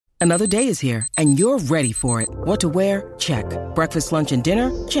Another day is here, and you're ready for it. What to wear? Check. Breakfast, lunch, and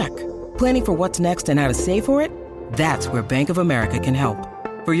dinner? Check. Planning for what's next and how to save for it? That's where Bank of America can help.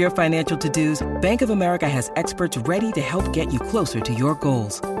 For your financial to-dos, Bank of America has experts ready to help get you closer to your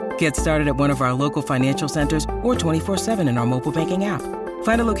goals. Get started at one of our local financial centers or 24/7 in our mobile banking app.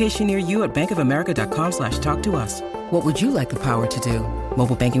 Find a location near you at bankofamerica.com/talktous. What would you like the power to do?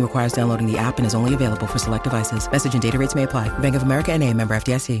 Mobile banking requires downloading the app and is only available for select devices. Message and data rates may apply. Bank of America N.A., member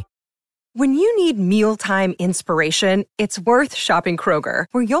FDIC. When you need mealtime inspiration, it's worth shopping Kroger,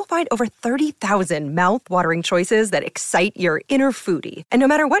 where you'll find over 30,000 mouth-watering choices that excite your inner foodie. And no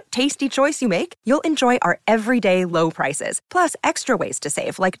matter what tasty choice you make, you'll enjoy our everyday low prices, plus extra ways to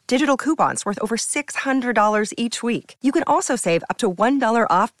save, like digital coupons worth over $600 each week. You can also save up to $1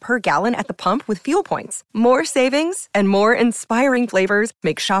 off per gallon at the pump with fuel points. More savings and more inspiring flavors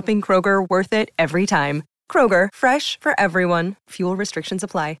make shopping Kroger worth it every time. Kroger, fresh for everyone. Fuel restrictions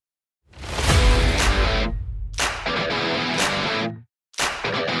apply.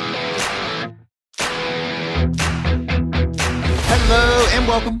 Hello and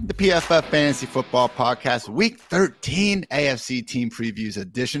welcome to PFF Fantasy Football Podcast, Week 13 AFC Team Previews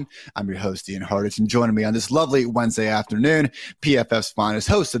Edition. I'm your host, Ian Hardage, and joining me on this lovely Wednesday afternoon, PFF's finest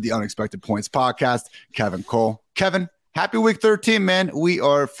host of the Unexpected Points Podcast, Kevin Cole. Kevin, happy Week 13, man. We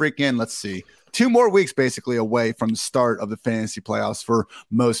are freaking, let's see, 2 more weeks basically away from the start of the fantasy playoffs for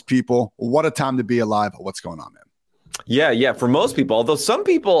most people. What a time to be alive. What's going on, man? Yeah. For most people, although some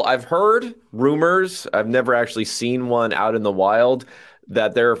people I've heard rumors, I've never actually seen one out in the wild,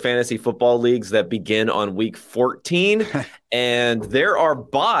 that there are fantasy football leagues that begin on week 14 and there are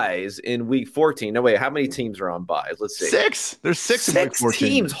buys in week 14. No, wait, how many teams are on buys? Let's see. 6. There's 6 in week 14.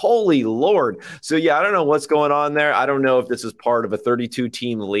 Teams. Holy Lord. So yeah, I don't know what's going on there. I don't know if this is part of a 32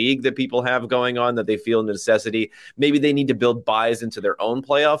 team league that people have going on, that they feel necessity. Maybe they need to build buys into their own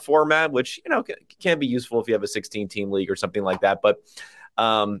playoff format, which, you know, can be useful if you have a 16 team league or something like that. But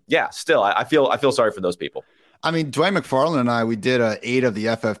still, I feel sorry for those people. I mean, Dwayne McFarland and I, we did 8 of the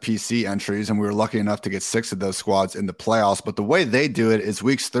FFPC entries, and we were lucky enough to get 6 of those squads in the playoffs. But the way they do it is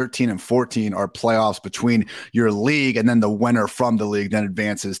weeks 13 and 14 are playoffs between your league, and then the winner from the league then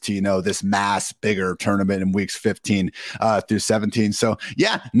advances to, you know, this mass bigger tournament in weeks 15 through 17. So,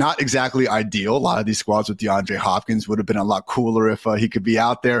 yeah, not exactly ideal. A lot of these squads with DeAndre Hopkins would have been a lot cooler if he could be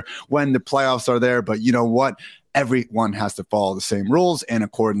out there when the playoffs are there. But you know what? Everyone has to follow the same rules, and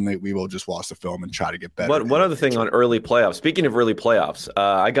accordingly, we will just watch the film and try to get better. One other thing on early playoffs. Speaking of early playoffs,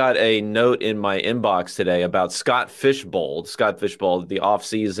 I got a note in my inbox today about Scott Fishbold, the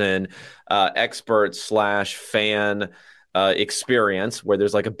offseason expert / fan experience, where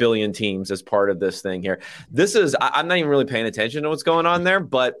there's like a billion teams as part of this thing here. This is, I'm not even really paying attention to what's going on there,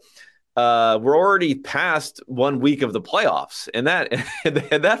 but we're already past 1 week of the playoffs in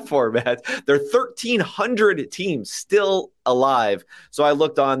that format. There are 1,300 teams still alive. So I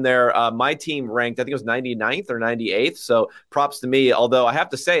looked on there. My team ranked, I think it was 99th or 98th. So props to me. Although I have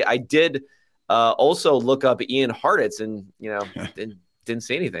to say, I did also look up Ian Hartitz, and didn't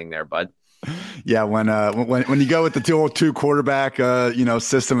see anything there, bud. Yeah, when you go with the 202 quarterback,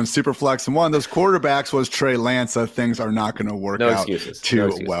 system in Superflex, and one of those quarterbacks was Trey Lance, things are not going to work out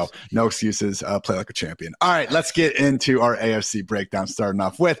too well. No excuses. Play like a champion. All right, let's get into our AFC breakdown. Starting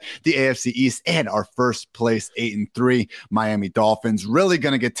off with the AFC East and our first place 8-3 Miami Dolphins. Really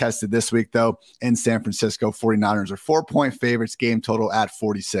going to get tested this week though in San Francisco. 49ers are 4-point favorites. Game total at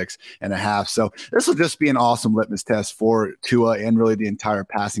 46.5. So this will just be an awesome litmus test for Tua and really the entire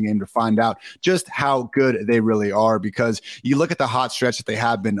passing game to find out just how good they really are, because you look at the hot stretch that they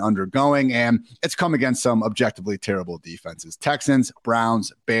have been undergoing, and it's come against some objectively terrible defenses. Texans,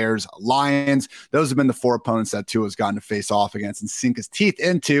 Browns, Bears, Lions. Those have been the 4 opponents that Tua's gotten to face off against and sink his teeth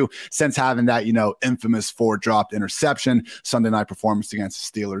into since having that, infamous 4 dropped interception Sunday night performance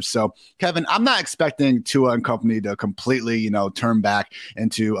against the Steelers. So, Kevin, I'm not expecting Tua and company to completely, turn back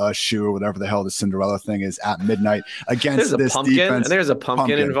into a shoe or whatever the hell the Cinderella thing is at midnight against this defense. There's a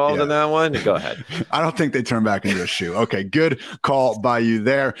pumpkin involved in that one. Go ahead. I don't think they turn back into a shoe. Okay, good call by you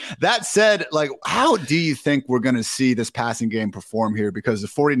there. That said, how do you think we're going to see this passing game perform here? Because the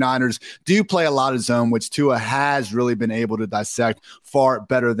 49ers do play a lot of zone, which Tua has really been able to dissect far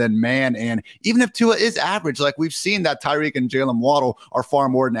better than man. And even if Tua is average, like we've seen that Tyreek and Jalen Waddle are far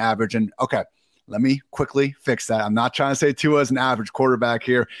more than average. And okay, let me quickly fix that. I'm not trying to say Tua is an average quarterback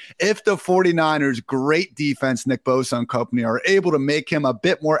here. If the 49ers' great defense, Nick Bosa and company, are able to make him a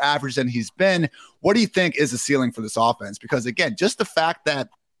bit more average than he's been, what do you think is the ceiling for this offense? Because, again, just the fact that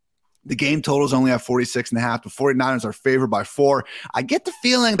The game total is only at 46.5. The 49ers are favored by 4. I get the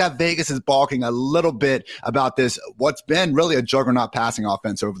feeling that Vegas is balking a little bit about this, what's been really a juggernaut passing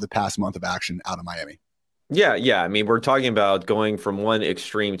offense over the past month of action out of Miami. Yeah. I mean, we're talking about going from one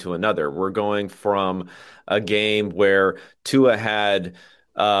extreme to another. We're going from a game where Tua had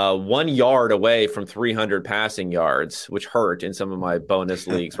 1 yard away from 300 passing yards, which hurt in some of my bonus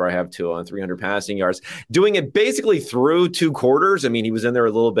leagues where I have Tua on 300 passing yards, doing it basically through 2 quarters. I mean, he was in there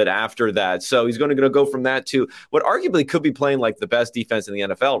a little bit after that. So he's going to go from that to what arguably could be playing like the best defense in the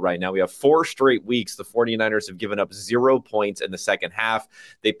NFL right now. We have 4 straight weeks. The 49ers have given up 0 points in the second half.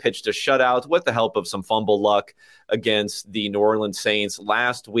 They pitched a shutout with the help of some fumble luck against the New Orleans Saints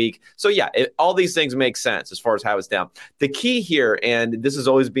last week. So yeah, all these things make sense as far as how it's down. The key here, and this is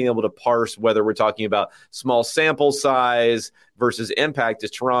always being able to parse whether we're talking about small sample size versus impact,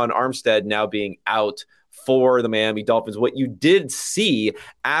 is Terron Armstead now being out for the Miami Dolphins. What you did see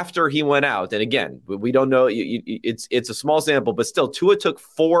after he went out, and again, we don't know, it's a small sample, but still, Tua took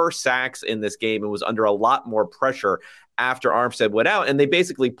 4 sacks in this game and was under a lot more pressure after Armstead went out, and they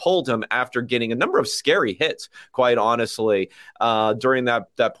basically pulled him after getting a number of scary hits, quite honestly, during that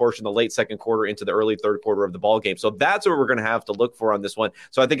portion, the late second quarter into the early third quarter of the ball game. So that's what we're going to have to look for on this one.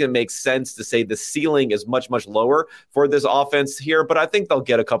 So I think it makes sense to say the ceiling is much, much lower for this offense here, but I think they'll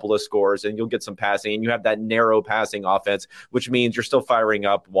get a couple of scores and you'll get some passing, and you have that narrow passing offense, which means you're still firing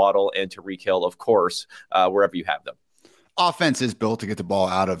up Waddle and Tyreek Hill, of course, wherever you have them. Offense is built to get the ball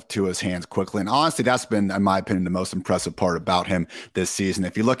out of Tua's hands quickly. And honestly, that's been, in my opinion, the most impressive part about him this season.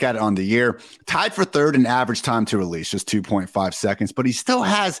 If you look at it on the year, tied for 3rd in average time to release, just 2.5 seconds, but he still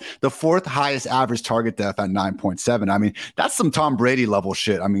has the 4th highest average target depth at 9.7. I mean, that's some Tom Brady level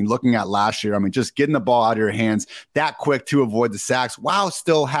shit. I mean, looking at last year, I mean, just getting the ball out of your hands that quick to avoid the sacks while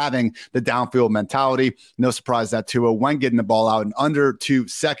still having the downfield mentality. No surprise that Tua, when getting the ball out in under 2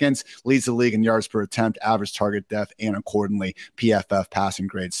 seconds, leads the league in yards per attempt, average target depth, and accordingly PFF passing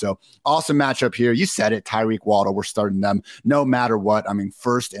grade. So awesome matchup here. You said it, Tyreek, Waddle, we're starting them no matter what. I mean,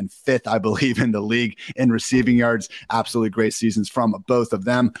 1st and 5th, I believe, in the league in receiving yards. Absolutely great seasons from both of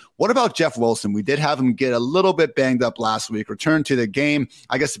them. What about Jeff Wilson? We did have him get a little bit banged up last week, return to the game.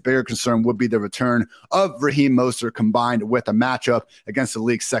 I guess the bigger concern would be the return of Raheem Mostert combined with a matchup against the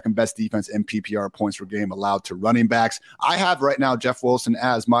league's 2nd best defense in PPR points per game allowed to running backs. I have right now Jeff Wilson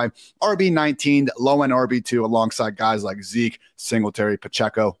as my RB19, low-end RB2 alongside guys like Zeke, Singletary,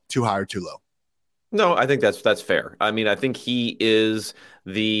 Pacheco. Too high or too low? No, I think that's fair. I mean, I think he is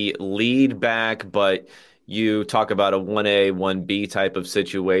the lead back, but you talk about a 1A, 1B type of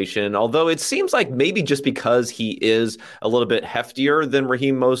situation, although it seems like maybe just because he is a little bit heftier than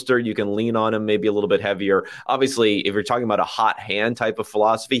Raheem Mostert, you can lean on him maybe a little bit heavier. Obviously, if you're talking about a hot hand type of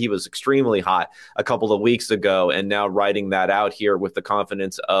philosophy, he was extremely hot a couple of weeks ago, and now riding that out here with the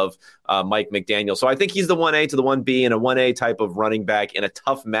confidence of Mike McDaniel. So I think he's the 1A to the 1B and a 1A type of running back in a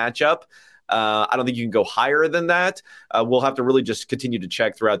tough matchup. I don't think you can go higher than that. We'll have to really just continue to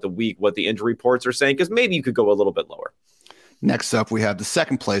check throughout the week what the injury reports are saying, because maybe you could go a little bit lower. Next up, we have the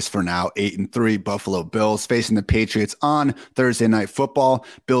 2nd place for now, 8-3 Buffalo Bills facing the Patriots on Thursday Night Football.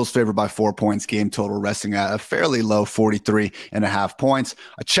 Bills favored by 4 points, game total resting at a fairly low 43.5 points.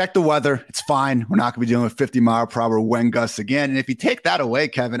 I checked the weather. It's fine. We're not going to be dealing with 50-mile-per-hour wind gusts again. And if you take that away,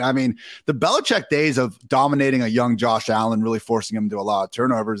 Kevin, I mean, the Belichick days of dominating a young Josh Allen, really forcing him to do a lot of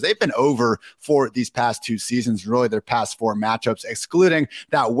turnovers, they've been over for these past 2 seasons, really their past 4 matchups, excluding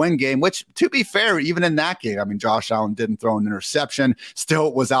that win game, which, to be fair, even in that game, I mean, Josh Allen didn't throw an interception,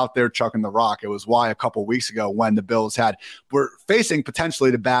 still was out there chucking the rock. It was why a couple weeks ago when the Bills were facing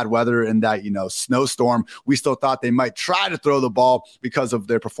potentially the bad weather in that, snowstorm, we still thought they might try to throw the ball because of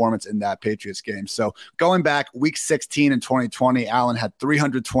their performance in that Patriots game. So going back week 16 in 2020, Allen had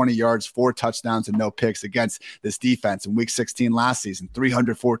 320 yards, 4 touchdowns, and no picks against this defense. In week 16 last season,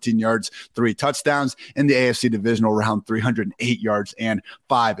 314 yards, 3 touchdowns. In the AFC divisional round, 308 yards and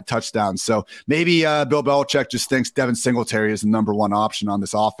 5 touchdowns. So maybe Bill Belichick just thinks Devin Singletary is the number 1 option on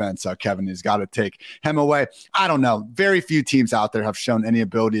this offense. Kevin has got to take him away. I don't know. Very few teams out there have shown any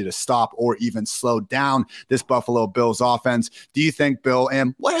ability to stop or even slow down this Buffalo Bills offense. Do you think Bill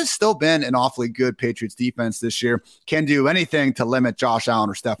and what has still been an awfully good Patriots defense this year can do anything to limit Josh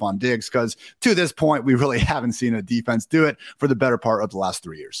Allen or Stephon Diggs? Because to this point, we really haven't seen a defense do it for the better part of the last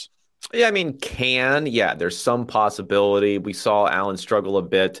 3 years. Yeah, I mean, there's some possibility. We saw Allen struggle a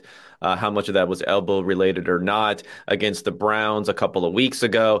bit. How much of that was elbow related or not against the Browns a couple of weeks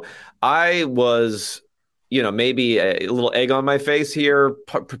ago. I was maybe a little egg on my face here,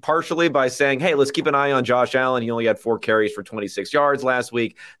 partially by saying, hey, let's keep an eye on Josh Allen. He only had 4 carries for 26 yards last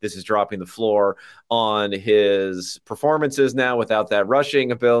week. This is dropping the floor on his performances now without that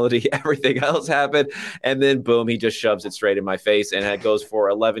rushing ability. Everything else happened. And then, boom, he just shoves it straight in my face, and it goes for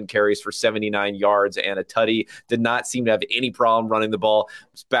 11 carries for 79 yards and a tutty. Did not seem to have any problem running the ball.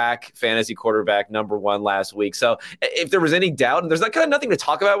 Was back fantasy quarterback #1 last week. So if there was any doubt, and there's kind of nothing to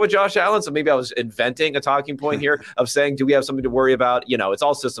talk about with Josh Allen, so maybe I was inventing a talking point here of saying, do we have something to worry about? It's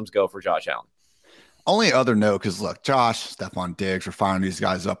all systems go for Josh Allen. Only other note, because look, Josh, Stephon Diggs, we're firing these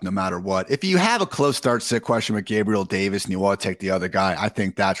guys up no matter what. If you have a close start sit question with Gabriel Davis and you want to take the other guy, I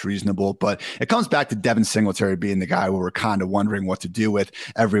think that's reasonable. But it comes back to Devin Singletary being the guy where we're kind of wondering what to do with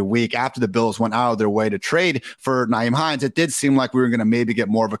every week. After the Bills went out of their way to trade for Nyheim Hines, it did seem like we were going to maybe get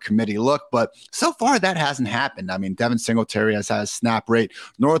more of a committee look. But so far, that hasn't happened. I mean, Devin Singletary has had a snap rate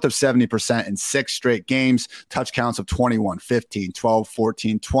north of 70% in 6 straight games, touch counts of 21, 15, 12,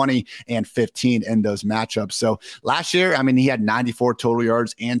 14, 20, and 15 in those matchups. So last year, I mean, he had 94 total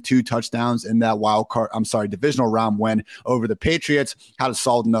yards and 2 touchdowns in that divisional round win over the Patriots. Had a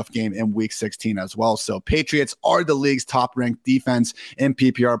solid enough game in week 16 as well. So Patriots are the league's top ranked defense in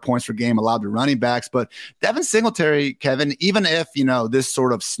PPR points per game allowed to running backs. But Devin Singletary, Kevin, even if, this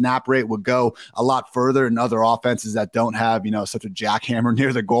sort of snap rate would go a lot further in other offenses that don't have, such a jackhammer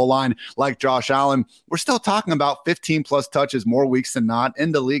near the goal line like Josh Allen, we're still talking about 15 plus touches more weeks than not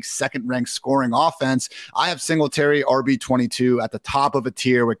in the league's second ranked scoring offense. I have Singletary RB22 at the top of a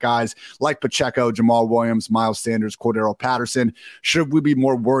tier with guys like Pacheco, Jamal Williams, Miles Sanders, Cordero Patterson. Should we be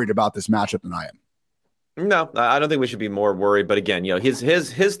more worried about this matchup than I am? No, I don't think we should be more worried. But again,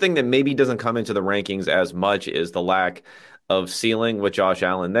 his thing that maybe doesn't come into the rankings as much is the lack of ceiling with Josh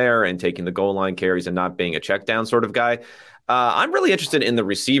Allen there and taking the goal line carries and not being a check down sort of guy. I'm really interested in the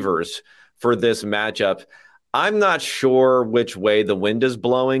receivers for this matchup. I'm not sure which way the wind is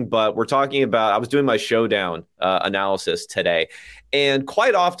blowing, but we're talking about, I was doing my showdown analysis today, and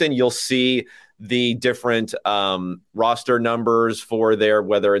quite often you'll see the different roster numbers for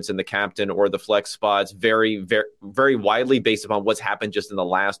whether it's in the captain or the flex spots, very, very, very widely based upon what's happened just in the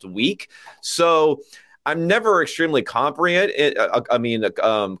last week. So I'm never extremely confident in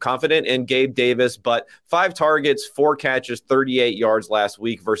Gabe Davis, but 5 targets, 4 catches, 38 yards last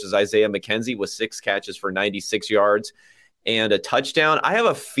week versus Isaiah McKenzie with 6 catches for 96 yards and a touchdown. I have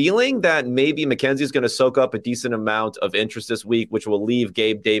a feeling that maybe McKenzie is going to soak up a decent amount of interest this week, which will leave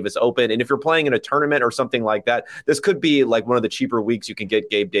Gabe Davis open. And if you're playing in a tournament or something like that, this could be like one of the cheaper weeks you can get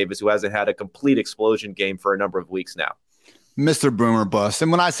Gabe Davis, who hasn't had a complete explosion game for a number of weeks now. Mr. Boomer bust.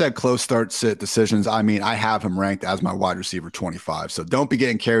 And when I said close start sit decisions, I mean, I have him ranked as my wide receiver 25. So don't be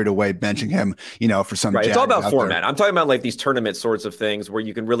getting carried away benching him, for some. Right. It's all about format. I'm talking about like these tournament sorts of things where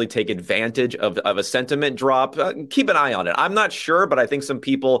you can really take advantage of a sentiment drop. Keep an eye on it. I'm not sure, but I think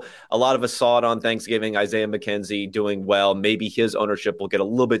a lot of us saw it on Thanksgiving. Isaiah McKenzie doing well. Maybe his ownership will get a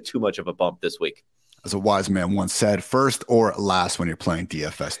little bit too much of a bump this week. As a wise man once said, first or last when you're playing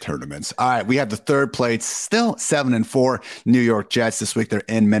DFS tournaments. All right, we have the third place, still 7-4 New York Jets. This week they're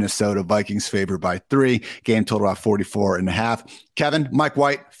in Minnesota. Vikings favored by 3. Game total at 44.5. Kevin, Mike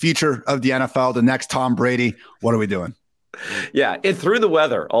White, future of the NFL, the next Tom Brady. What are we doing? Yeah, and through the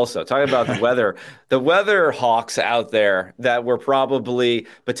weather also. Talking about the weather hawks out there that were probably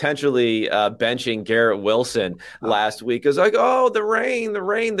potentially benching Garrett Wilson last week is like, oh, the rain,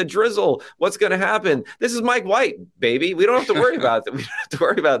 the drizzle. What's going to happen? This is Mike White, baby. We don't have to worry about it. We don't have to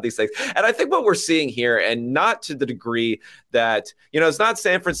worry about these things. And I think what we're seeing here, and not to the degree that, it's not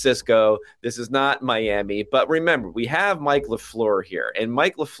San Francisco. This is not Miami. But remember, we have Mike LaFleur here. And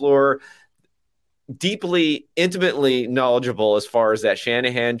Mike LaFleur, deeply, intimately knowledgeable as far as that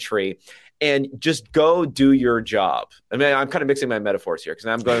Shanahan tree, and just go do your job. I mean, I'm kind of mixing my metaphors here because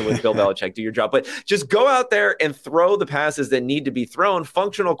I'm going with Bill Belichick, do your job, but just go out there and throw the passes that need to be thrown,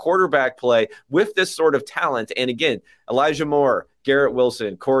 functional quarterback play with this sort of talent. And again, Elijah Moore, Garrett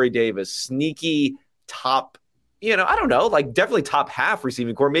Wilson, Corey Davis, sneaky top, I don't know, like definitely top half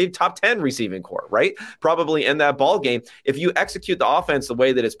receiving core, maybe top 10 receiving core, right? Probably in that ball game. If you execute the offense the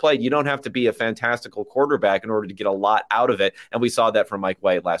way that it's played, you don't have to be a fantastical quarterback in order to get a lot out of it. And we saw that from Mike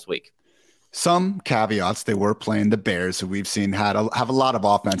White last week. Some caveats. They were playing the Bears, who we've seen have a lot of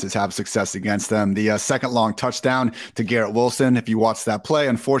offenses have success against them. The second long touchdown to Garrett Wilson, if you watch that play,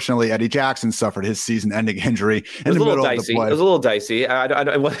 unfortunately, Eddie Jackson suffered his season-ending injury in the middle of the play. It was a little dicey.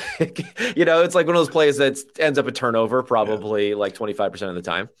 It's like one of those plays that ends up a turnover probably like 25% of the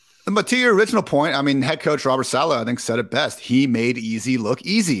time. But to your original point, I mean, head coach Robert Saleh, I think, said it best. He made easy look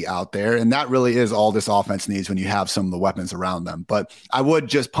easy out there. And that really is all this offense needs when you have some of the weapons around them. But I would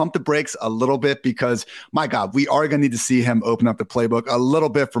just pump the brakes a little bit because, my God, we are going to need to see him open up the playbook a little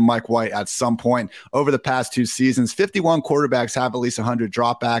bit for Mike White at some point. Over the past 2 seasons, 51 quarterbacks have at least 100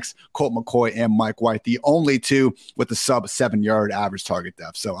 dropbacks, Colt McCoy and Mike White, the only two with the sub 7-yard average target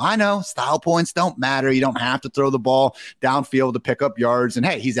depth. So I know style points don't matter. You don't have to throw the ball downfield to pick up yards. And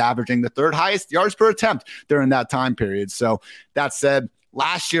hey, he's averaging the 3rd highest yards per attempt during that time period. So that said,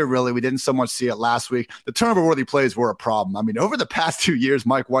 last year, really, we didn't so much see it last week. The turnover-worthy plays were a problem. I mean, over the past 2 years,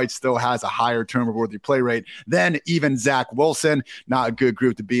 Mike White still has a higher turnover-worthy play rate than even Zach Wilson. Not a good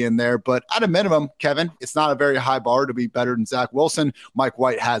group to be in there. But at a minimum, Kevin, it's not a very high bar to be better than Zach Wilson. Mike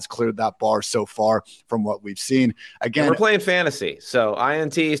White has cleared that bar so far from what we've seen. Again, and we're playing fantasy. So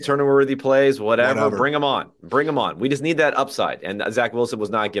INTs, turnover-worthy plays, whatever. Bring them on. Bring them on. We just need that upside. And Zach Wilson was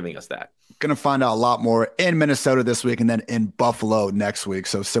not giving us that. Going to find out a lot more in Minnesota this week and then in Buffalo next week.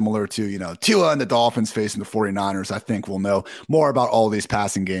 So similar to, Tua and the Dolphins facing the 49ers, I think we'll know more about all these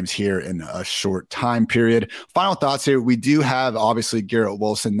passing games here in a short time period. Final thoughts here. We do have, obviously, Garrett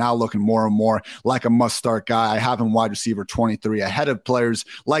Wilson now looking more and more like a must-start guy. I have him wide receiver 23 ahead of players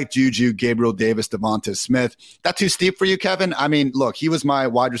like Juju, Gabriel Davis, Devonta Smith. That too steep for you, Kevin? I mean, look, he was my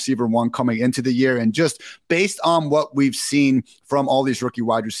wide receiver 1 coming into the year. And just based on what we've seen from all these rookie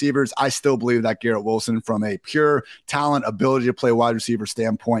wide receivers, I still believe that Garrett Wilson, from a pure talent, ability to play wide receiver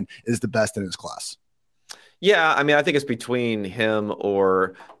standpoint, is the best in his class. Yeah, I mean, I think it's between him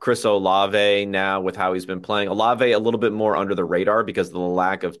or Chris Olave now with how he's been playing. Olave a little bit more under the radar because of the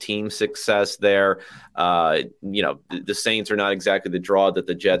lack of team success there. The Saints are not exactly the draw that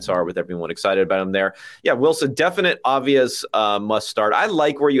the Jets are with everyone excited about him there. Yeah, Wilson, definite, obvious must start. I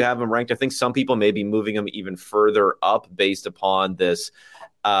like where you have him ranked. I think some people may be moving him even further up based upon this.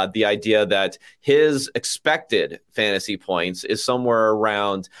 The idea that his expected fantasy points is somewhere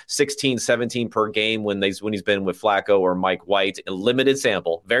around 16, 17 per game when he's been with Flacco or Mike White. A limited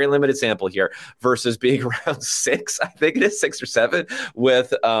sample, very limited sample here, versus being around 6, I think it is 6 or 7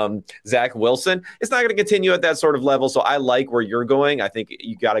 with Zach Wilson. It's not going to continue at that sort of level. So I like where you're going. I think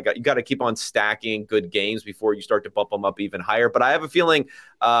you got to keep on stacking good games before you start to bump them up even higher. But I have a feeling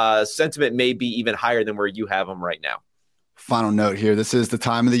sentiment may be even higher than where you have them right now. Final note here. This is the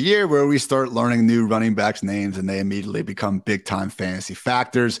time of the year where we start learning new running backs' names and they immediately become big-time fantasy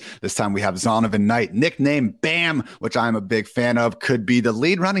factors. This time we have Zonovan Knight, nicknamed Bam, which I'm a big fan of, could be the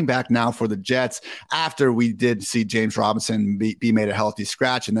lead running back now for the Jets after we did see James Robinson be made a healthy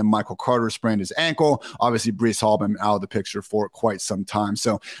scratch and then Michael Carter sprained his ankle. Obviously, Breece Hall been out of the picture for quite some time.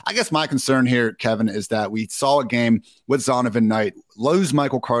 So I guess my concern here, Kevin, is that we saw a game with Zonovan Knight lose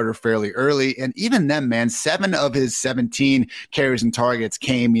Michael Carter fairly early. And even then, man, 7 of his 17 carries and targets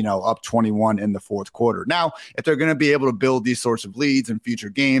came, up 21 in the fourth quarter. Now, if they're going to be able to build these sorts of leads in future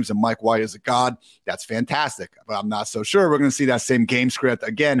games and Mike White is a god, that's fantastic. But I'm not so sure we're going to see that same game script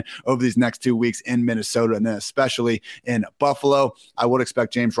again over these next 2 weeks in Minnesota and then especially in Buffalo. I would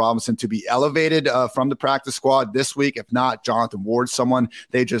expect James Robinson to be elevated from the practice squad this week. If not, Jonathan Ward, someone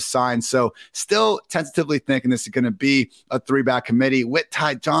they just signed. So still tentatively thinking this is going to be a 3-back committee with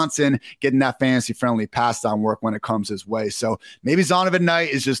Ty Johnson getting that fantasy-friendly pass-down work when it comes his way. So maybe Zonovan Knight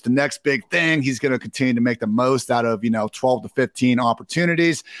is just the next big thing. He's going to continue to make the most out of, 12 to 15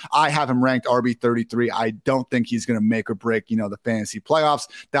 opportunities. I have him ranked RB33. I don't think he's going to make or break, the fantasy playoffs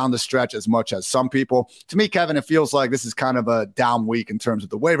down the stretch as much as some people. To me, Kevin, it feels like this is kind of a down week in terms of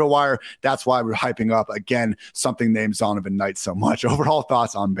the waiver wire. That's why we're hyping up, again, something named Zonovan Knight so much. Overall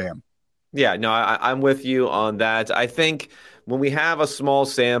thoughts on Bam? Yeah, no, I'm with you on that. I think when we have a small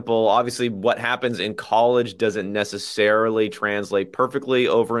sample, obviously what happens in college doesn't necessarily translate perfectly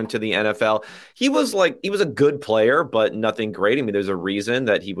over into the NFL. He was a good player, but nothing great. I mean, there's a reason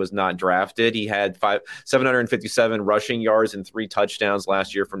that he was not drafted. He had 757 rushing yards and 3 touchdowns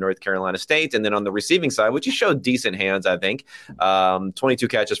last year from North Carolina State. And then on the receiving side, which he showed decent hands, I think, 22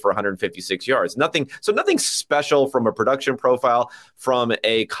 catches for 156 yards. Nothing special from a production profile, from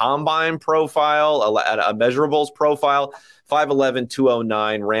a combine profile, a measurables profile. 5'11",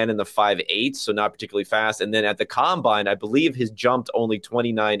 209, ran in the 5'8", so not particularly fast. And then at the combine, I believe his jumped only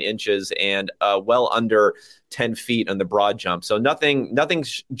 29 inches and well under 10 feet on the broad jump. So nothing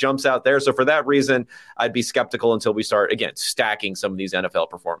jumps out there. So for that reason, I'd be skeptical until we start, again, stacking some of these NFL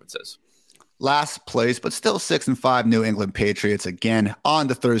performances. last place, but still 6-5 New England Patriots again on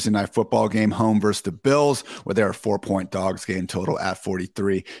the Thursday night football game, home versus the Bills, where they're a 4-point dogs, game total at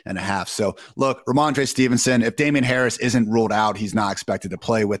 43.5. So look, Rhamondre Stevenson, if Damien Harris isn't ruled out, he's not expected to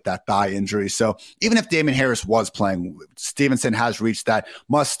play with that thigh injury. So even if Damien Harris was playing, Stevenson has reached that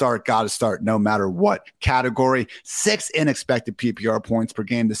must start, got to start no matter what category. 6 unexpected PPR points per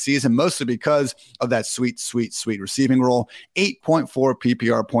game this season, mostly because of that sweet receiving role. 8.4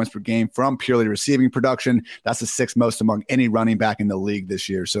 PPR points per game from purely receiving production. That's the 6th most among any running back in the league this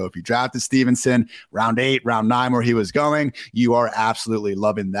year. So if you drafted Stevenson round 8, round 9, where he was going, you are absolutely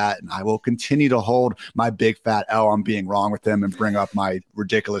loving that. And I will continue to hold my big fat L on being wrong with him and bring up my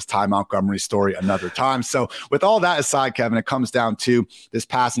ridiculous Ty Montgomery story another time. So with all that aside, Kevin, it comes down to this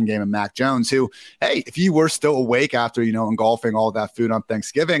passing game of Mac Jones, who, hey, if you were still awake after, engulfing all that food on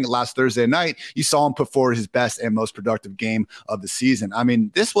Thanksgiving last Thursday night, you saw him put forward his best and most productive game of the season. I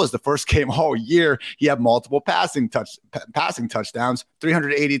mean, this was the first game all year he had multiple passing touchdowns,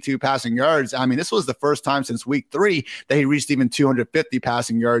 382 passing yards. I mean, this was the first time since week 3 that he reached even 250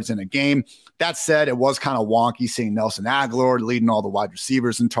 passing yards in a game. That said, it was kind of wonky seeing Nelson Agholor leading all the wide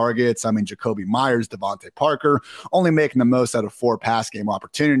receivers in targets. I mean, Jakobi Meyers, Devontae Parker, only making the most out of 4 pass game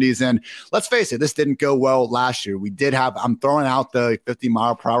opportunities. And let's face it, this didn't go well last year. We did have, I'm throwing out the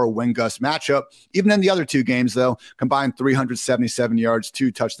 50-mile-per-hour wind gust matchup. Even in the other 2 games, though, combined 377 yards,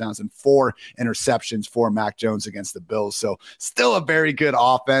 2 touchdowns, and 4 interceptions for Mac Jones against the Bills. So still a very good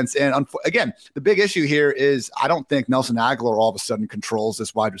offense. And again, the big issue here is I don't think Nelson Agholor all of a sudden controls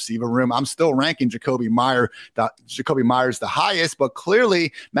this wide receiver room. I'm still ranking Jakobi Meyers the highest, but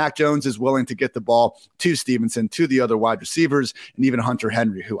clearly Mac Jones is willing to get the ball to Stevenson, to the other wide receivers, and even Hunter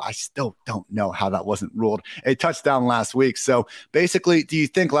Henry, who I still don't know how that wasn't ruled a touchdown last week. So basically, do you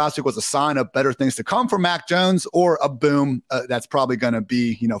think last week was a sign of better things to come for Mac Jones, or a boom that's probably going to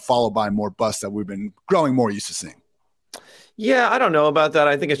be, followed by more busts that we've been growing more used to seeing? Yeah, I don't know about that.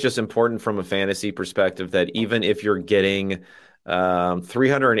 I think it's just important from a fantasy perspective that even if you're getting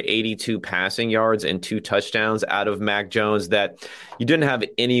 382 passing yards and 2 touchdowns out of Mac Jones, that you didn't have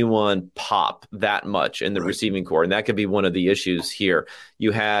anyone pop that much in the receiving core. And that could be one of the issues here.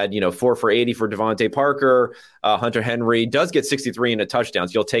 You had, 4 for 80 for Devontae Parker. Hunter Henry does get 63 in a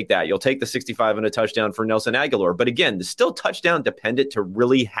touchdowns. You'll take that. You'll take the 65 in a touchdown for Nelson Agholor. But again, it's still touchdown dependent to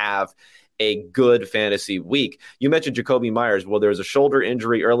really have a good fantasy week. You mentioned Jakobi Meyers. Well, there was a shoulder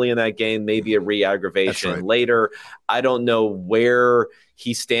injury early in that game, maybe a re-aggravation later. I don't know where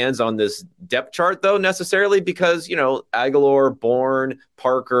he stands on this depth chart, though, necessarily, because, Agholor, Bourne,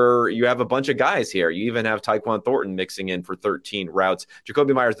 Parker, you have a bunch of guys here. You even have Tyquan Thornton mixing in for 13 routes.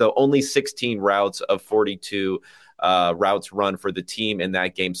 Jakobi Meyers, though, only 16 routes of 42 routes run for the team in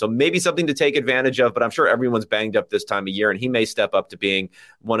that game. So maybe something to take advantage of, but I'm sure everyone's banged up this time of year, and he may step up to being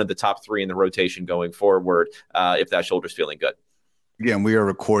one of the top 3 in the rotation going forward if that shoulder's feeling good. Again, we are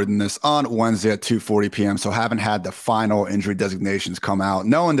recording this on Wednesday at 2:40 p.m., so haven't had the final injury designations come out.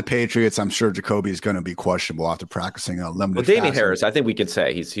 Knowing the Patriots, I'm sure Jakobi is going to be questionable after practicing a limited. Well, Damien Harris, I think we can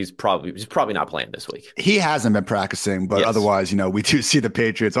say he's probably not playing this week. He hasn't been practicing, but otherwise, we do see the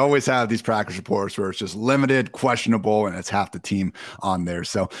Patriots always have these practice reports where it's just limited, questionable, and it's half the team on there.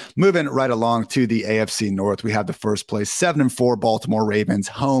 So moving right along to the AFC North, we have the first place 7-4 Baltimore Ravens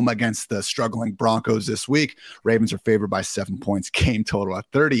home against the struggling Broncos this week. Ravens are favored by 7 points. Game total at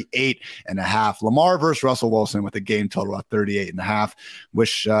 38.5. Lamar versus Russell Wilson with a game total at 38.5.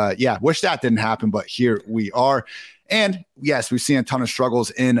 Wish that didn't happen, but here we are. And yes, we've seen a ton of struggles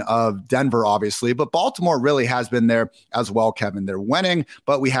in Denver, obviously, but Baltimore really has been there as well, Kevin. They're winning,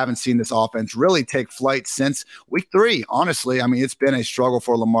 but we haven't seen this offense really take flight since week 3. Honestly, I mean, it's been a struggle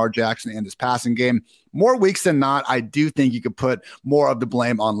for Lamar Jackson and his passing game. More weeks than not, I do think you could put more of the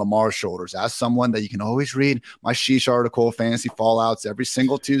blame on Lamar's shoulders. As someone that you can always read my Sheesh article, Fantasy Fallouts, every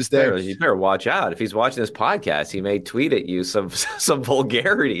single Tuesday. You better watch out. If he's watching this podcast, he may tweet at you some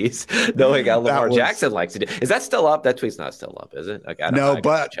vulgarities, knowing how Lamar Jackson likes to do. Is that still up? That tweet's not still up, is it?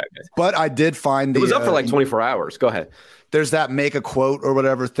 But I did find it was up for like 24 hours. Go ahead. There's that make a quote or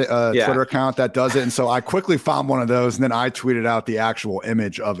whatever Twitter account that does it. And so I quickly found one of those, and then I tweeted out the actual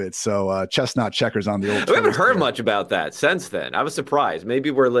image of it. So chestnut checkers on the old We haven't heard much about that since then. I was surprised. Maybe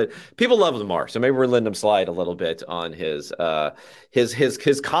people love Lamar, so maybe we're letting him slide a little bit on his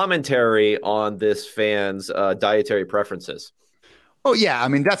commentary on this fan's dietary preferences. Oh, yeah. I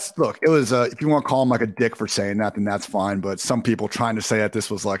mean, it was, if you want to call him like a dick for saying that, then that's fine. But some people trying to say that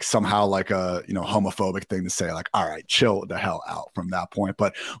this was like somehow like a, homophobic thing to say, like, all right, chill the hell out from that point.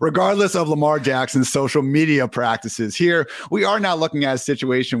 But regardless of Lamar Jackson's social media practices here, we are now looking at a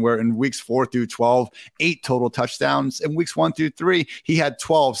situation where in weeks 4 through 12, 8 total touchdowns. In weeks 1 through 3, he had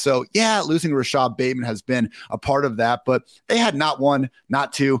 12. So yeah, losing Rashad Bateman has been a part of that, but they had not 1,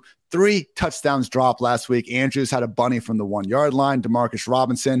 not 2, 3 touchdowns dropped last week. Andrews had a bunny from the 1-yard line. Demarcus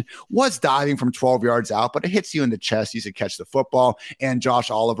Robinson was diving from 12 yards out, but it hits you in the chest. You should catch the football. And Josh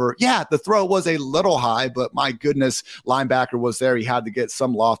Oliver, yeah, the throw was a little high, but my goodness, linebacker was there. He had to get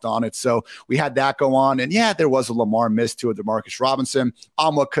some loft on it. So we had that go on. And yeah, there was a Lamar miss to a Demarcus Robinson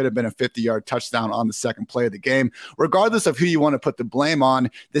on what could have been a 50-yard touchdown on the second play of the game. Regardless of who you want to put the blame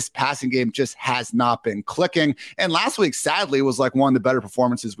on, this passing game just has not been clicking. And last week, sadly, was like one of the better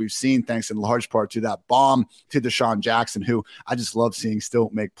performances we've seen, thanks in large part to that bomb to Deshaun Jackson, who I just love seeing still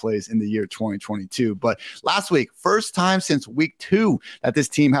make plays in the year 2022. But last week, first time since week 2 that this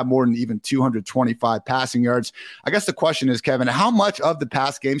team had more than even 225 passing yards. I guess the question is, Kevin, how much of the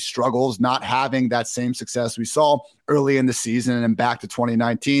pass game struggles not having that same success we saw early in the season and back to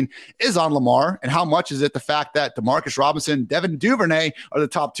 2019 is on Lamar? And how much is it the fact that Demarcus Robinson, Devin Duvernay are the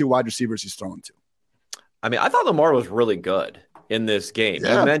top 2 wide receivers he's throwing to? I mean, I thought Lamar was really good in this game.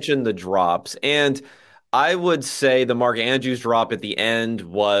 Yeah. You mentioned the drops, and I would say the Mark Andrews drop at the end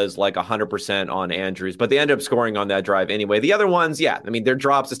was like 100% on Andrews, but they ended up scoring on that drive anyway. The other ones, yeah, I mean, their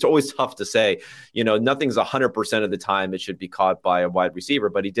drops, it's always tough to say, nothing's 100% of the time it should be caught by a wide receiver,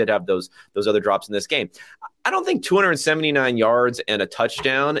 but he did have those other drops in this game. I don't think 279 yards and a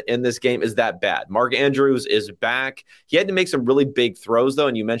touchdown in this game is that bad. Mark Andrews is back. He had to make some really big throws, though,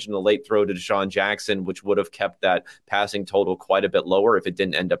 and you mentioned the late throw to Deshaun Jackson, which would have kept that passing total quite a bit lower if it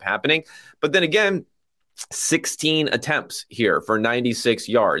didn't end up happening. But then again, 16 attempts here for 96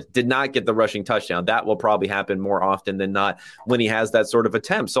 yards. Did not get the rushing touchdown. That will probably happen more often than not when he has that sort of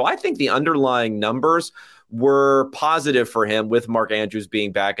attempt. So I think the underlying numbers were positive for him with Mark Andrews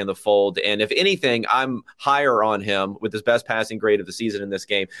being back in the fold. And if anything, I'm higher on him with his best passing grade of the season in this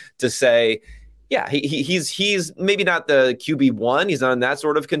game to say, yeah, he's maybe not the QB1. He's not in that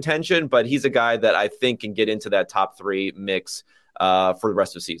sort of contention, but he's a guy that I think can get into that top 3 mix for the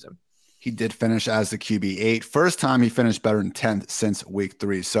rest of the season. He did finish as the QB8. First time he finished better than 10th since week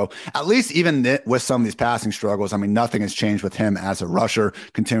 3. So at least even with some of these passing struggles, I mean, nothing has changed with him as a rusher,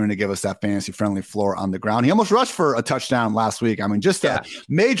 continuing to give us that fantasy-friendly floor on the ground. He almost rushed for a touchdown last week. I mean, just a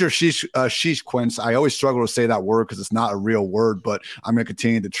major sheesh Quince. I always struggle to say that word because it's not a real word, but I'm going to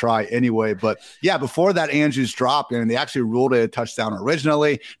continue to try anyway. But yeah, before that Andrews dropped, and they actually ruled it a touchdown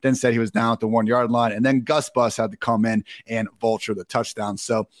originally, then said he was down at the 1-yard line, and then Gus Bus had to come in and vulture the touchdown.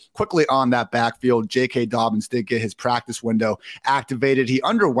 So quickly on that backfield, J.K. Dobbins did get his practice window activated. He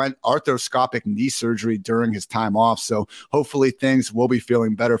underwent arthroscopic knee surgery during his time off, so hopefully things will be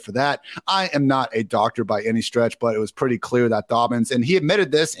feeling better for that. I am not a doctor by any stretch, but it was pretty clear that Dobbins, and he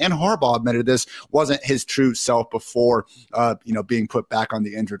admitted this, and Harbaugh admitted this, wasn't his true self before being put back on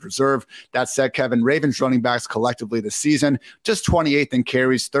the injured reserve. That said, Kevin, Ravens running backs collectively this season, just 28th in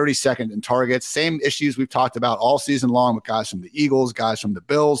carries, 32nd in targets. Same issues we've talked about all season long with guys from the Eagles, guys from the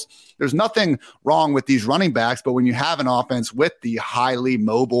Bills. There's nothing wrong with these running backs, but when you have an offense with the highly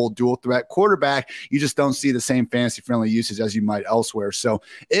mobile dual threat quarterback, you just don't see the same fantasy-friendly usage as you might elsewhere. So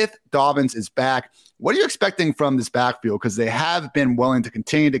if Dobbins is back, what are you expecting from this backfield? Because they have been willing to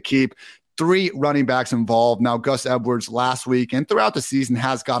continue to keep 3 running backs involved. Now, Gus Edwards last week and throughout the season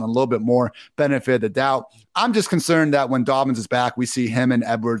has gotten a little bit more benefit of the doubt. I'm just concerned that when Dobbins is back, we see him and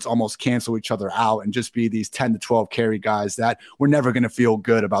Edwards almost cancel each other out and just be these 10 to 12 carry guys that we're never going to feel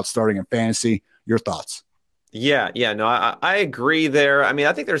good about starting in fantasy. Your thoughts? Yeah, no, I agree there. I mean,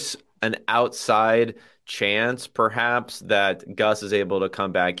 I think there's an outside chance perhaps that Gus is able to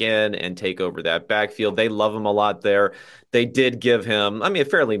come back in and take over that backfield. They love him a lot there. They did give him, a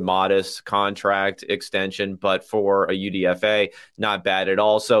fairly modest contract extension, but for a UDFA, not bad at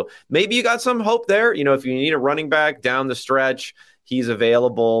all. So maybe you got some hope there. If you need a running back down the stretch, he's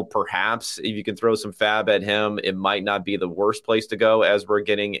available. Perhaps if you can throw some fab at him, it might not be the worst place to go as we're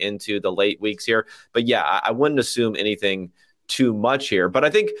getting into the late weeks here. But yeah, I wouldn't assume anything too much here. But I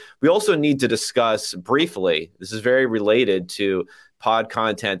think we also need to discuss briefly, this is very related to pod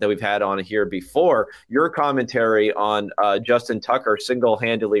content that we've had on here before, your commentary on Justin Tucker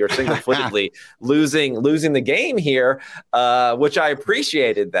single-handedly or single-footedly losing the game here, which I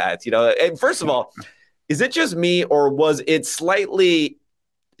appreciated that. And first of all, is it just me, or was it slightly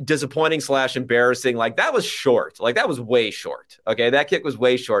disappointing / embarrassing. Like, that was short. Like, that was way short. Okay, that kick was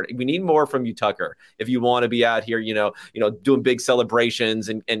way short. We need more from you, Tucker, if you want to be out here, doing big celebrations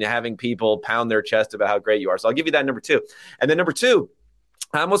and having people pound their chest about how great you are. So I'll give you that number 2. And then number 2,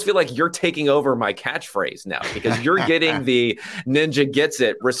 I almost feel like you're taking over my catchphrase now, because you're getting the Ninja gets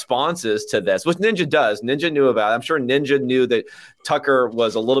it responses to this, which Ninja does. Ninja knew about it. I'm sure Ninja knew that Tucker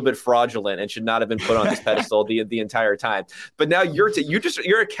was a little bit fraudulent and should not have been put on this pedestal the entire time. But now you're a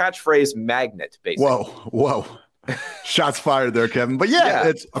catchphrase magnet, basically. Whoa. Shots fired there, Kevin. But yeah,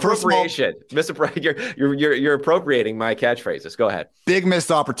 it's appropriation. You're appropriating my catchphrases. Go ahead. Big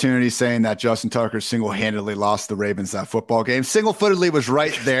missed opportunity saying that Justin Tucker single-handedly lost the Ravens that football game. Single-footedly was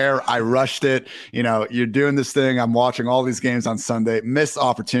right there. I rushed it. You're doing this thing. I'm watching all these games on Sunday. Missed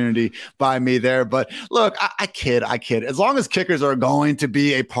opportunity by me there. But look, I kid. As long as kickers are going to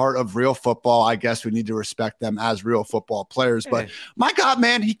be a part of real football, I guess we need to respect them as real football players. But my God,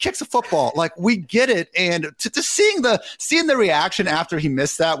 man, he kicks a football. Like, we get it. And to seeing the reaction after he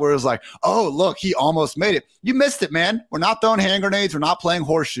missed that, where it was like, oh, look, he almost made it. You missed it, man. We're not throwing hand grenades. We're not playing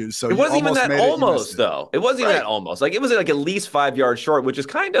horseshoes. So it wasn't even that almost, though. It wasn't even that almost. Like, it was like at least 5 yards short, which is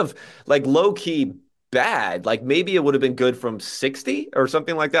kind of like low key bad. Like, maybe it would have been good from 60 or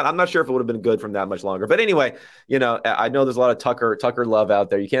something like that. I'm not sure if it would have been good from that much longer. But anyway, I know there's a lot of Tucker love out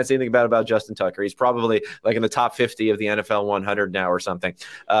there. You can't say anything bad about Justin Tucker. He's probably like in the top 50 of the NFL 100 now or something,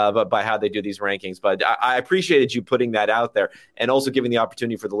 but by how they do these rankings. But I appreciated you putting that out there and also giving the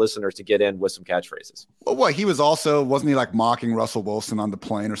opportunity for the listeners to get in with some catchphrases. Well, he was wasn't he like mocking Russell Wilson on the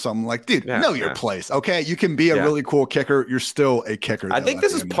plane or something? Like, dude, know your place. Okay. You can be a really cool kicker. You're still a kicker. I think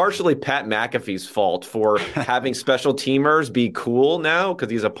this is partially Pat McAfee's fault for having special teamers be cool now,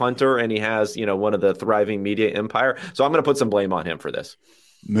 because he's a punter and he has, one of the thriving media empire. So I'm going to put some blame on him for this.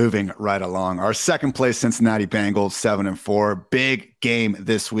 Moving right along, our second place Cincinnati Bengals 7-4. Big game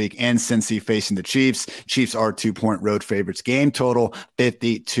this week, and Cincy facing the Chiefs. Chiefs are 2-point road favorites. Game total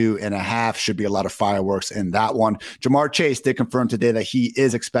 52.5. Should be a lot of fireworks in that one. Ja'Marr Chase did confirm today that he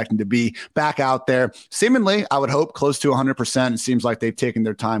is expecting to be back out there. Seemingly, I would hope close to 100%. It seems like they've taken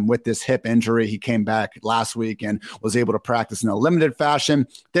their time with this hip injury. He came back last week and was able to practice in a limited fashion.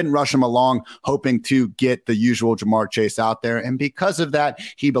 Didn't rush him along, hoping to get the usual Ja'Marr Chase out there. And because of that,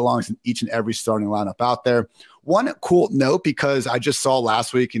 he belongs in each and every starting lineup out there. One cool note, because I just saw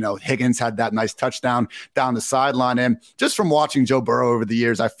last week, Higgins had that nice touchdown down the sideline. And just from watching Joe Burrow over the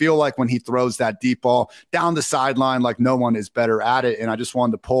years, I feel like when he throws that deep ball down the sideline, like no one is better at it. And I just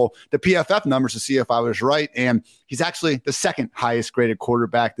wanted to pull the PFF numbers to see if I was right. And he's actually the second highest graded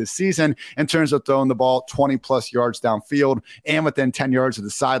quarterback this season in terms of throwing the ball 20 plus yards downfield and within 10 yards of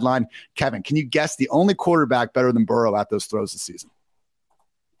the sideline. Kevin, can you guess the only quarterback better than Burrow at those throws this season?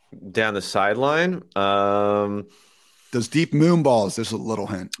 Down the sideline? Those deep moon balls, there's a little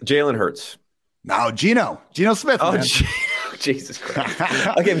hint. Jalen Hurts. No, Geno Smith. Oh, Jesus Christ.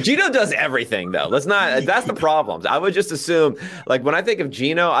 Okay, Geno does everything, though. That's the problem. I would just assume, like, when I think of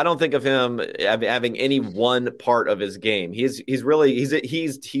Geno, I don't think of him having any one part of his game. He's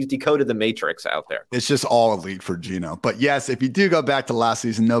decoded the matrix out there. It's just all elite for Geno. But yes, if you do go back to last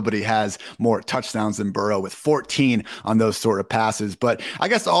season, nobody has more touchdowns than Burrow with 14 on those sort of passes. But I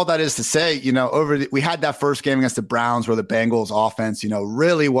guess all that is to say, we had that first game against the Browns where the Bengals offense,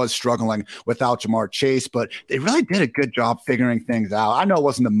 really was struggling without Ja'Marr Chase, but they really did a good job figuring things out. I know it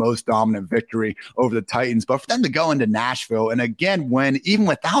wasn't the most dominant victory over the Titans, but for them to go into Nashville and again win, even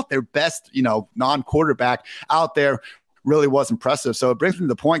without their best, non-quarterback out there, really was impressive. So it brings me to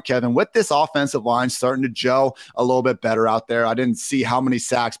the point, Kevin, with this offensive line starting to gel a little bit better out there. I didn't see how many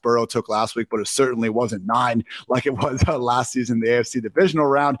sacks Burrow took last week, but it certainly wasn't 9 like it was last season, the AFC divisional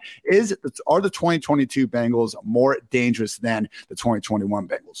round. Are the 2022 Bengals more dangerous than the 2021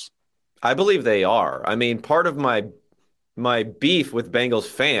 Bengals? I believe they are. I mean, part of my beef with Bengals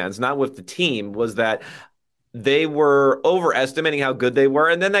fans, not with the team, was that they were overestimating how good they were,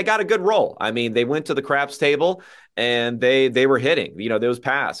 and then they got a good roll. I mean, they went to the craps table and they were hitting. There was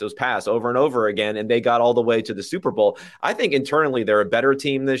pass over and over again, and they got all the way to the Super Bowl. I think internally they're a better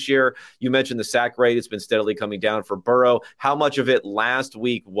team this year. You mentioned the sack rate. It's been steadily coming down for Burrow. How much of it last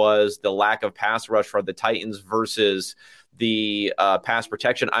week was the lack of pass rush for the Titans versus the pass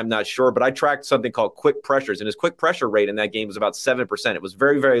protection? I'm not sure, but I tracked something called quick pressures, and his quick pressure rate in that game was about 7%. It was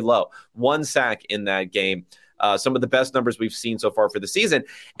very, very low. 1 sack in that game. Some of the best numbers we've seen so far for the season.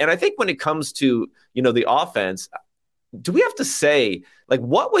 And I think when it comes to, the offense, do we have to say, like,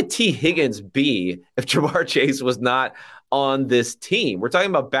 what would T. Higgins be if Ja'Marr Chase was not on this team. We're talking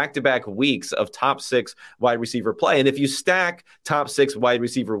about back-to-back weeks of top 6 wide receiver play. And if you stack top 6 wide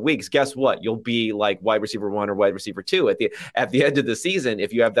receiver weeks, guess what? You'll be like wide receiver 1 or wide receiver 2 at the end of the season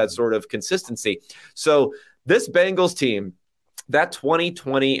if you have that sort of consistency. So this Bengals team, that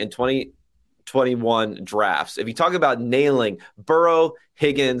 2020 and 2021 drafts, if you talk about nailing Burrow,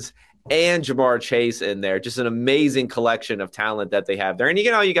 Higgins, and Ja'Marr Chase in there, just an amazing collection of talent that they have there. And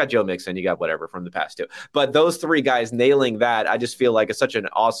you got Joe Mixon, you got whatever from the past 2. But those 3 guys nailing that, I just feel like it's such an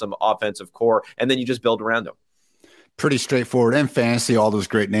awesome offensive core. And then you just build around them. Pretty straightforward. In fantasy, all those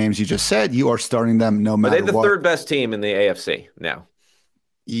great names you just said, you are starting them no matter what. They're the third best team in the AFC now.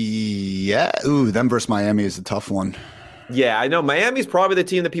 Yeah. Ooh, them versus Miami is a tough one. Yeah, I know. Miami's probably the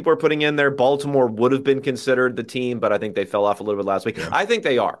team that people are putting in there. Baltimore would have been considered the team, but I think they fell off a little bit last week. Yeah. I think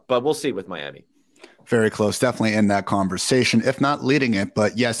they are, but we'll see with Miami. Very close, definitely in that conversation, if not leading it.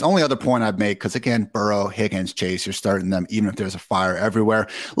 But yes, only other point I'd make, because again, Burrow, Higgins, Chase, you're starting them even if there's a fire everywhere.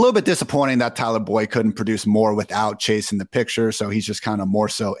 A little bit disappointing that Tyler Boyd couldn't produce more without Chase in the picture. So he's just kind of more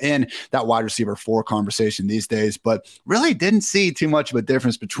so in that wide receiver 4 conversation these days. But really didn't see too much of a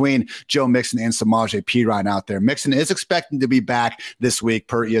difference between Joe Mixon and Samaje Perine out there. Mixon is expecting to be back this week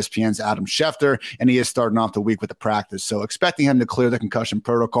per ESPN's Adam Schefter, and he is starting off the week with the practice. So expecting him to clear the concussion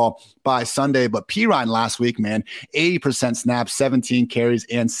protocol by Sunday. But Perine last week, man, 80% snaps, 17 carries,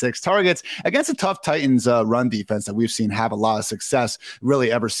 and 6 targets against a tough Titans run defense that we've seen have a lot of success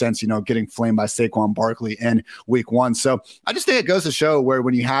really ever since, getting flamed by Saquon Barkley in week 1. So I just think it goes to show where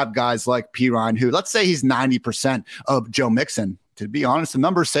when you have guys like Perine, who let's say he's 90% of Joe Mixon, to be honest, the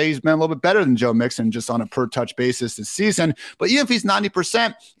numbers say he's been a little bit better than Joe Mixon just on a per touch basis this season. But even if he's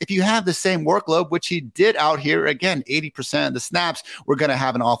 90%, if you have the same workload, which he did out here, again, 80% of the snaps, we're going to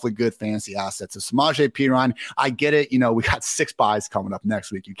have an awfully good fantasy asset. So Samaje Perine, I get it. We got 6 buys coming up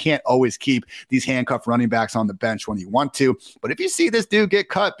next week. You can't always keep these handcuffed running backs on the bench when you want to. But if you see this dude get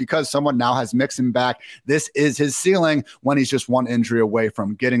cut because someone now has Mixon back, this is his ceiling when he's just one injury away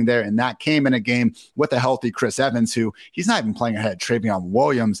from getting there. And that came in a game with a healthy Chris Evans, who he's not even playing ahead. Travion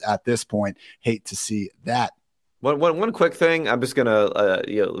Williams at this point. Hate to see that. One quick thing. I'm just gonna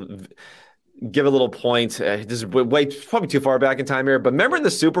give a little point. This is probably too far back in time here, but remember in the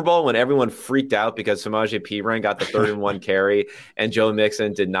Super Bowl when everyone freaked out because Samaje Perine got the 3rd and 1 carry and Joe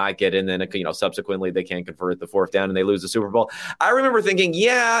Mixon did not get in, then subsequently they can't convert the 4th down and they lose the Super Bowl. I remember thinking,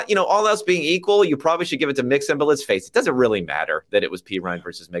 all else being equal, you probably should give it to Mixon, but let's face it, doesn't really matter that it was Perine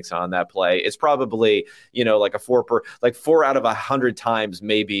versus Mixon on that play. It's probably like a 4 out of 100 times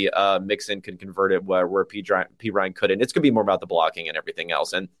maybe Mixon can convert it where Perine couldn't. It's gonna be more about the blocking and everything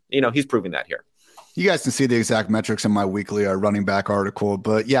else, and he's proving that here. You guys can see the exact metrics in my weekly running back article.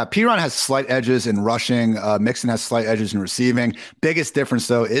 But yeah, Perine has slight edges in rushing. Mixon has slight edges in receiving. Biggest difference,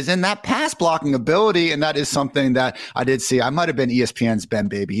 though, is in that pass blocking ability. And that is something that I did see. I might have been ESPN's Ben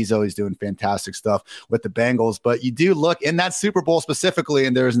Baby. He's always doing fantastic stuff with the Bengals. But you do look in that Super Bowl specifically,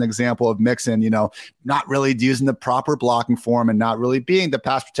 and there's an example of Mixon, not really using the proper blocking form and not really being the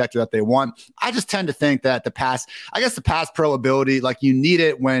pass protector that they want. I just tend to think that the pass pro ability, like you need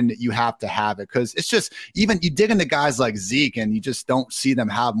it when you have to have it. Because it's just, even you dig into guys like Zeke and you just don't see them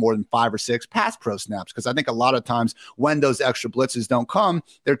have more than 5 or 6 pass pro snaps. Because I think a lot of times when those extra blitzes don't come,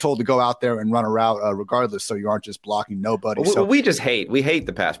 they're told to go out there and run a route regardless. So you aren't just blocking nobody. So we hate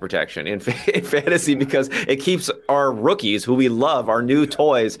the pass protection in fantasy because it keeps our rookies who we love, our new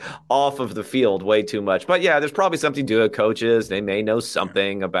toys, off of the field way too much. But yeah, there's probably something to it. Coaches, they may know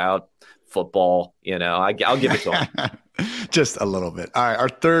something about football. I'll give it to them. Just a little bit. All right. Our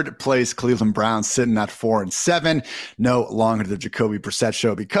 3rd place Cleveland Browns sitting at 4-7. No longer the Jacoby Brissett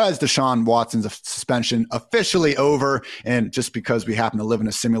show because Deshaun Watson's suspension officially over. And just because we happen to live in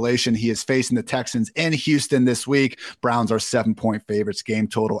a simulation, he is facing the Texans in Houston this week. Browns are 7-point favorites, game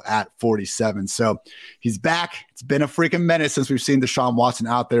total at 47. So he's back. It's been a freaking minute since we've seen Deshaun Watson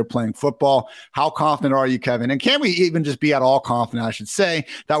out there playing football. How confident are you, Kevin? And can we even just be at all confident, I should say,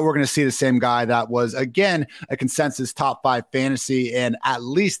 that we're going to see the same guy that was, again, a consensus top 5 fantasy and at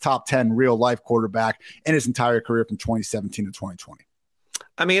least top 10 real life quarterback in his entire career from 2017 to 2020?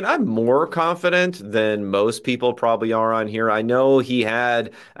 I mean, I'm more confident than most people probably are on here. I know he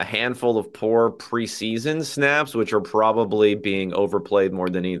had a handful of poor preseason snaps, which are probably being overplayed more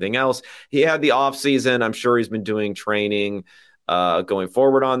than anything else. He had the offseason. I'm sure he's been doing training going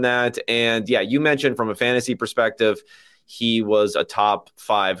forward on that. And yeah, you mentioned from a fantasy perspective, he was a top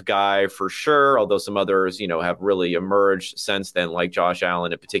 5 guy for sure, although some others, have really emerged since then, like Josh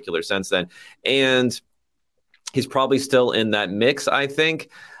Allen in particular since then. And he's probably still in that mix, I think.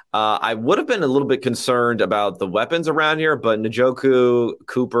 I would have been a little bit concerned about the weapons around here, but Njoku,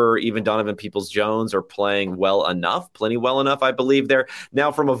 Cooper, even Donovan Peoples-Jones are playing plenty well enough, I believe there.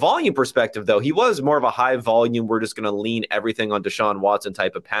 Now, from a volume perspective, though, he was more of a high volume. We're just going to lean everything on Deshaun Watson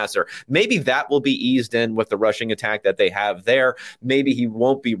type of passer. Maybe that will be eased in with the rushing attack that they have there. Maybe he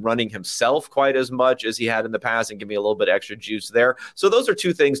won't be running himself quite as much as he had in the past and give me a little bit extra juice there. So those are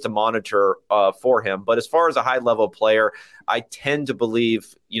two things to monitor for him. But as far as a high-level player, I tend to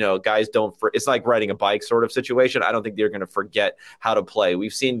believe, guys it's like riding a bike sort of situation. I don't think they're going to forget how to play.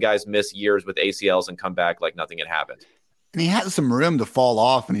 We've seen guys miss years with ACLs and come back like nothing had happened. And he has some room to fall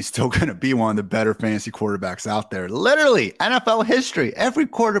off, and he's still going to be one of the better fantasy quarterbacks out there. Literally, NFL history, every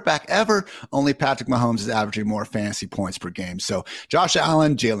quarterback ever, only Patrick Mahomes is averaging more fantasy points per game. So Josh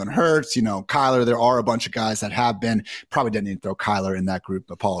Allen, Jalen Hurts, Kyler, there are a bunch of guys that have been, probably didn't even throw Kyler in that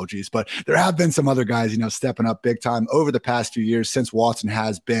group, apologies, but there have been some other guys, stepping up big time over the past few years since Watson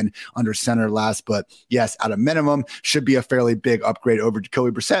has been under center last. But yes, at a minimum, should be a fairly big upgrade over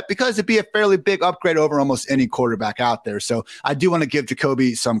Jacoby Brissett, because it'd be a fairly big upgrade over almost any quarterback out there. So I do want to give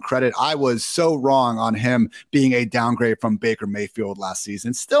Jacoby some credit. I was so wrong on him being a downgrade from Baker Mayfield last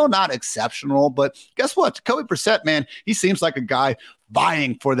season. Still not exceptional, but guess what? Jacoby Brissett, man, he seems like a guy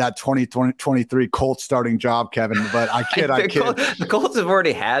vying for that 2023 Colts starting job, Kevin. But I kid. The Colts have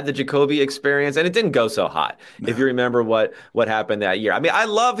already had the Jacoby experience, and it didn't go so hot. No. If you remember what happened that year. I mean, I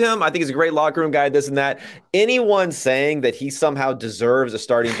love him. I think he's a great locker room guy, this and that. Anyone saying that he somehow deserves a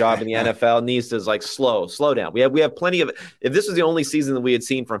starting job in the NFL needs to slow down. We have plenty of, if this was the only season that we had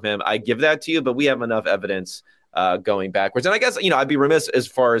seen from him, I give that to you, but we have enough evidence going backwards. And I guess, I'd be remiss as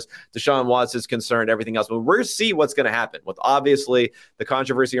far as Deshaun Watson is concerned, everything else, but we're going to see what's going to happen with obviously the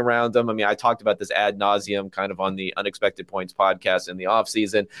controversy around him. I mean, I talked about this ad nauseum kind of on the Unexpected Points podcast in the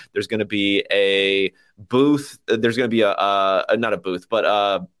offseason. There's going to be a booth. There's going to be not a booth,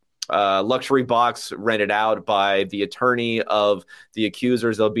 but luxury box rented out by the attorney of the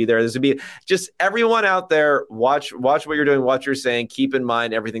accusers. They'll be there. There's going to be just everyone out there. Watch what you're doing, what you're saying. Keep in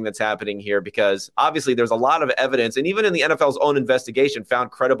mind everything that's happening here, because obviously there's a lot of evidence, and even in the NFL's own investigation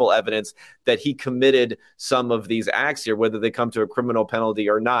found credible evidence that he committed some of these acts here, whether they come to a criminal penalty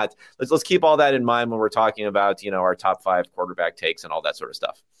or not. Let's keep all that in mind when we're talking about, our top 5 quarterback takes and all that sort of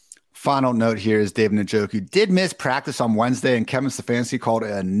stuff. Final note here is David Njoku did miss practice on Wednesday, and Kevin Stefanski called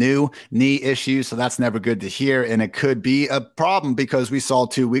it a new knee issue. So that's never good to hear. And it could be a problem, because we saw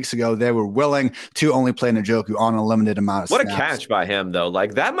 2 weeks ago they were willing to only play Njoku on a limited amount of snaps. What a catch by him, though.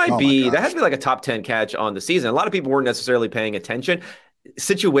 That has to be like a top 10 catch on the season. A lot of people weren't necessarily paying attention.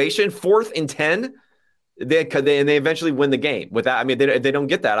 Situation, 4th and 10. They eventually win the game. Without, they don't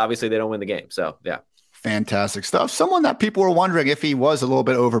get that. Obviously, they don't win the game. So, yeah. Fantastic stuff. Someone that people were wondering if he was a little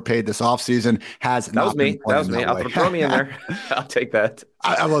bit overpaid this offseason has that was me. Throw me in there. I'll take that.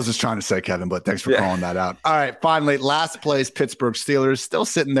 I was just trying to say, Kevin, but thanks for calling that out. All right. Finally, last place, Pittsburgh Steelers, still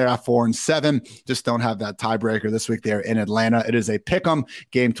sitting there at 4-7. Just don't have that tiebreaker this week. They're in Atlanta. It is a pick'em,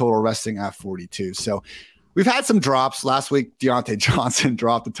 game total resting at 42. So we've had some drops. Last week, Deontay Johnson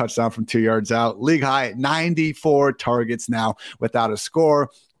dropped a touchdown from 2 yards out. League high at 94 targets now without a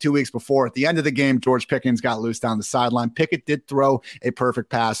score. 2 weeks before, at the end of the game, George Pickens got loose down the sideline. Pickett did throw a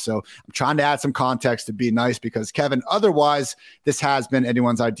perfect pass. So I'm trying to add some context to be nice, because, Kevin, otherwise, this has been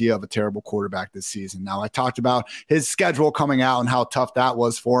anyone's idea of a terrible quarterback this season. Now, I talked about his schedule coming out and how tough that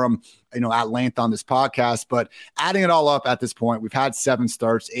was for him, at length on this podcast. But adding it all up at this point, we've had 7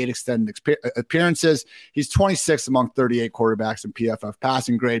 starts, 8 extended appearances. He's 26th among 38 quarterbacks in PFF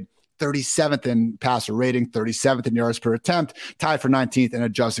passing grade, 37th in passer rating, 37th in yards per attempt, tied for 19th in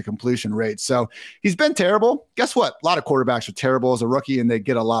adjusted completion rate. So he's been terrible. Guess what? A lot of quarterbacks are terrible as a rookie, and they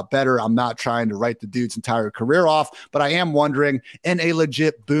get a lot better. I'm not trying to write the dude's entire career off, but I am wondering, in a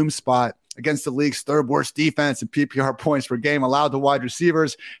legit boom spot against the league's 3rd worst defense and PPR points per game allowed to wide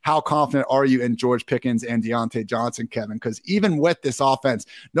receivers, how confident are you in George Pickens and Deontay Johnson, Kevin? Because even with this offense,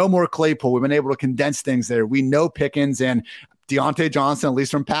 no more Claypool. We've been able to condense things there. We know Pickens and Deontay Johnson, at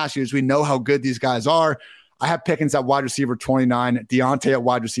least from past years, we know how good these guys are. I have Pickens at wide receiver 29, Deontay at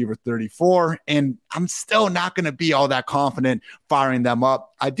wide receiver 34, and I'm still not going to be all that confident firing them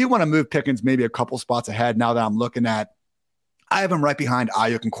up. I do want to move Pickens maybe a couple spots ahead now that I'm looking at. I have him right behind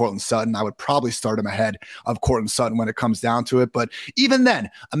Ayuk and Courtland Sutton. I would probably start him ahead of Courtland Sutton when it comes down to it. But even then,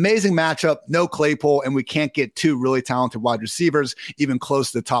 amazing matchup, no Claypool, and we can't get 2 really talented wide receivers even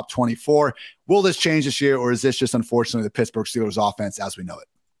close to the top 24. Will this change this year, or is this just unfortunately the Pittsburgh Steelers offense as we know it?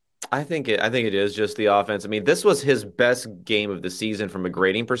 I think it is just the offense. I mean, this was his best game of the season from a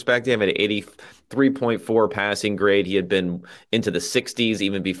grading perspective. At an 83.4 passing grade, he had been into the 60s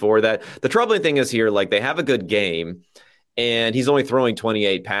even before that. The troubling thing is here, they have a good game. and he's only throwing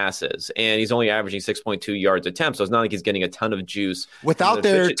 28 passes, and he's only averaging 6.2 yards attempt. So it's not like he's getting a ton of juice without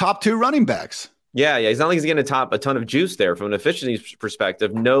their top 2 running backs. Yeah. He's not like he's getting a ton of juice there from an efficiency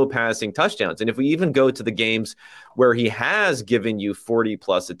perspective. No passing touchdowns. And if we even go to the games where he has given you 40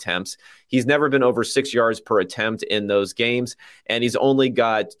 plus attempts, he's never been over 6 yards per attempt in those games, and he's only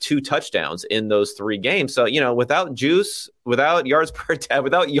got 2 touchdowns in those 3 games. So, without juice, without yards per attempt,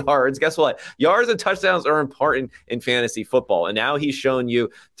 without yards, guess what? Yards and touchdowns are important in fantasy football. And now he's shown you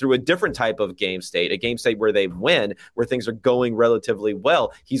through a different type of game state, a game state where they win, where things are going relatively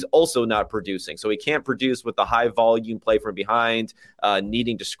well. He's also not producing. So he can't produce with the high volume play from behind,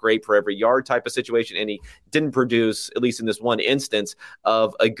 needing to scrape for every yard type of situation. And he didn't produce, at least in this one instance,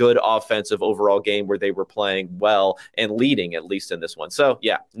 of a good offensive overall game where they were playing well and leading, at least in this one. So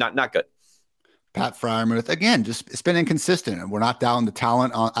yeah, not good. Pat Freiermuth, again, just it's been inconsistent. And we're not down the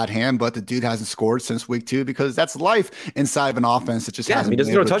talent at hand, but the dude hasn't scored since week 2 because that's life inside of an offense that just hasn't. He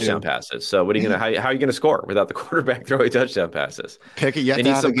doesn't throw touchdown passes. So what are you gonna? How are you gonna score without the quarterback throwing touchdown passes? Pickett yet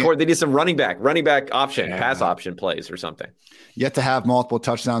they need some running back option, pass option plays or something. Yet to have multiple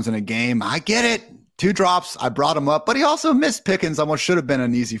touchdowns in a game. I get it. 2 drops. I brought him up, but he also missed Pickens on what should have been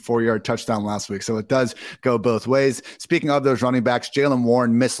an easy 4-yard touchdown last week. So it does go both ways. Speaking of those running backs, Jaylen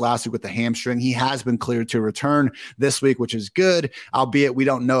Warren missed last week with the hamstring. He has been cleared to return this week, which is good, albeit we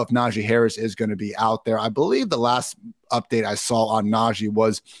don't know if Najee Harris is going to be out there. I believe the last update I saw on Najee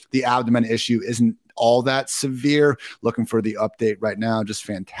was the abdomen issue isn't all that severe. Looking for the update right now. Just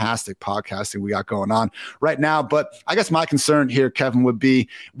fantastic podcasting we got going on right now. But I guess my concern here, Kevin, would be,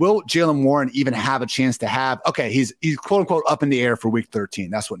 will Jaylen Warren even have a chance to have, okay, he's quote unquote up in the air for week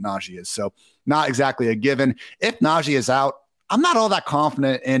 13. That's what Najee is. So not exactly a given. If Najee is out, I'm not all that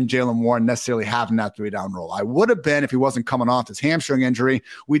confident in Jaylen Warren necessarily having that 3-down role. I would have been if he wasn't coming off his hamstring injury.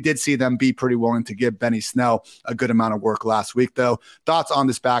 We did see them be pretty willing to give Benny Snell a good amount of work last week, though. Thoughts on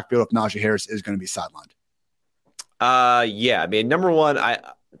this backfield if Najee Harris is going to be sidelined? Yeah. I mean, number one, I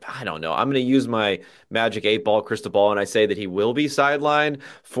don't know. I'm going to use my magic 8-ball crystal ball, and I say that he will be sidelined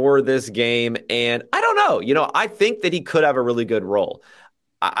for this game. And I don't know. I think that he could have a really good role.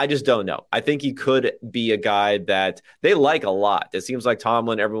 I just don't know. I think he could be a guy that they like a lot. It seems like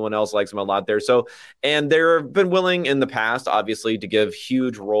Tomlin, everyone else likes him a lot there. So, and they've been willing in the past, obviously, to give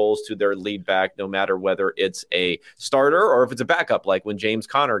huge roles to their lead back, no matter whether it's a starter or if it's a backup, like when James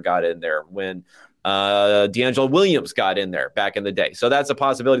Conner got in there, when D'Angelo Williams got in there back in the day. So that's a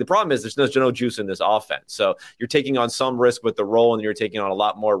possibility. The problem is there's no juice in this offense. So you're taking on some risk with the role, and you're taking on a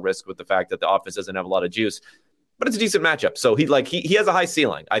lot more risk with the fact that the offense doesn't have a lot of juice. But it's a decent matchup. So he has a high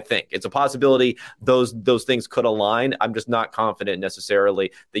ceiling, I think. It's a possibility those things could align. I'm just not confident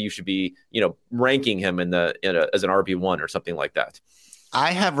necessarily that you should be, ranking him as an RB1 or something like that.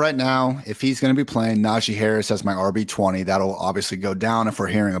 I have right now, if he's going to be playing, Najee Harris as my RB20. That'll obviously go down if we're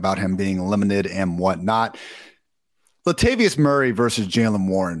hearing about him being limited and whatnot. Latavius Murray versus Jaylen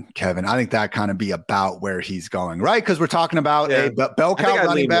Warren, Kevin. I think that kind of be about where he's going, right? Because we're talking about a bell cow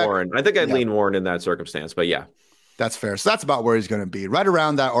running back. I think I'd lean Warren in that circumstance, but yeah. That's fair. So that's about where he's going to be, right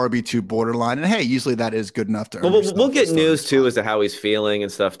around that RB2 borderline. And hey, usually that is good enough to. We'll get news too as to how he's feeling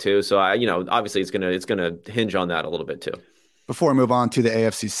and stuff too. So obviously it's gonna hinge on that a little bit too. Before we move on to the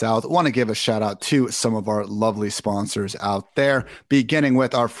AFC South, I want to give a shout out to some of our lovely sponsors out there, beginning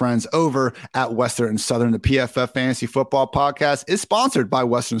with our friends over at Western and Southern. The PFF Fantasy Football Podcast is sponsored by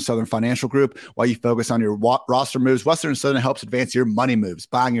Western and Southern Financial Group. While you focus on your roster moves, Western and Southern helps advance your money moves,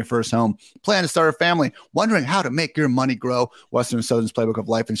 buying your first home, plan to start a family, wondering how to make your money grow. Western and Southern's playbook of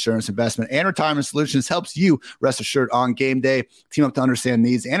life insurance, investment, and retirement solutions helps you rest assured on game day. Team up to understand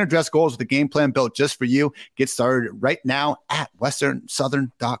needs and address goals with a game plan built just for you. Get started right now at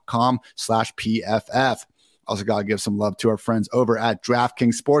westernsouthern.com/PFF. Also got to give some love to our friends over at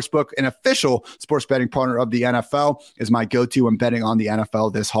DraftKings Sportsbook, an official sports betting partner of the NFL, is my go-to when betting on the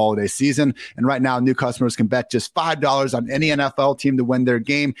NFL this holiday season. And right now, new customers can bet just $5 on any NFL team to win their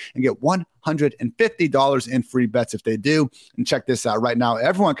game and get $150 in free bets if they do. And check this out right now.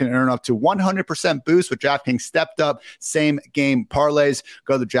 Everyone can earn up to 100% boost with DraftKings stepped up same game parlays.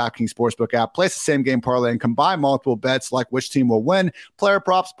 Go to the DraftKings Sportsbook app, place the same game parlay, and combine multiple bets like which team will win, player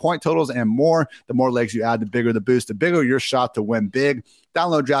props, point totals, and more. The more legs you add, the bigger the boost, the bigger your shot to win big.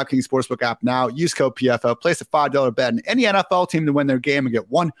 Download DraftKings Sportsbook app now. Use code PFL. Place a $5 bet on any NFL team to win their game and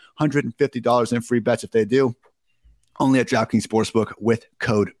get $150 in free bets if they do. Only at DraftKings Sportsbook with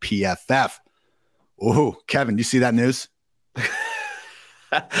code PFF. Oh, Kevin, you see that news?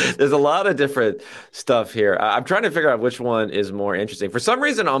 There's a lot of different stuff here. I'm trying to figure out which one is more interesting. For some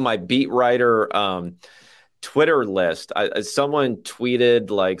reason on my beat writer Twitter list, someone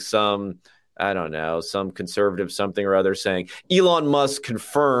tweeted like some I don't know, some conservative something or other saying Elon Musk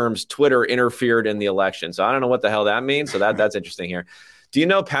confirms Twitter interfered in the election. So I don't know what the hell that means. So that's interesting here. Do you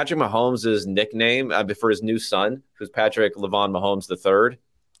know Patrick Mahomes' nickname for his new son, who's Patrick Levon Mahomes III?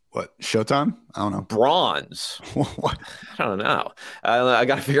 What, Showtime? I don't know. Bronze. What? I don't know. I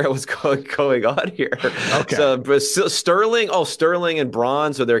got to figure out what's going on here. Okay. So Sterling. Oh, Sterling and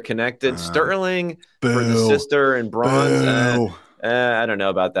Bronze. So they're connected. Sterling for the sister and Bronze. I don't know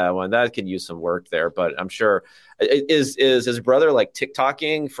about that one. That could use some work there, but I'm sure. Is his brother like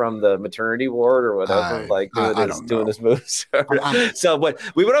TikToking from the maternity ward or whatever? Doing this move. So, but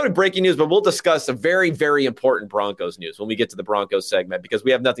we went over to breaking news, but we'll discuss a very, very important Broncos news when we get to the Broncos segment because we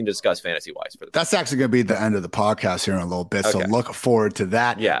have nothing to discuss fantasy wise for this. That's actually going to be the end of the podcast here in a little bit. Okay. So look forward to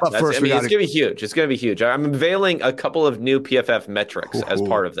that. Yeah, but first, it's going to be huge. It's going to be huge. I'm unveiling a couple of new PFF metrics as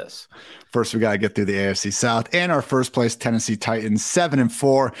part of this. First, we got to get through the AFC South and our first place Tennessee Titans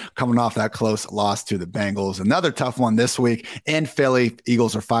 7-4 coming off that close loss to the Bengals. Another tough one this week in Philly.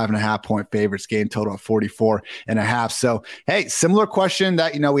 Eagles are 5.5-point favorites, game total of 44.5. So, hey, similar question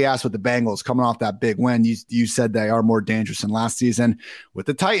that, we asked with the Bengals coming off that big win. You said they are more dangerous than last season. With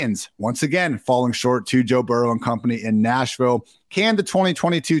the Titans, once again, falling short to Joe Burrow and company in Nashville. Can the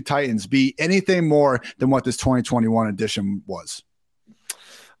 2022 Titans be anything more than what this 2021 edition was?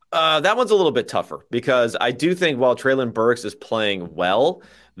 That one's a little bit tougher because I do think while Treylon Burks is playing well,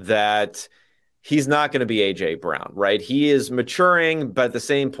 that he's not going to be A.J. Brown, right? He is maturing, but at the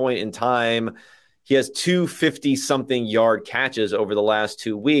same point in time, he has 250-something yard catches over the last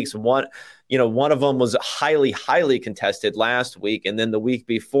 2 weeks. One of them was highly, highly contested last week. And then the week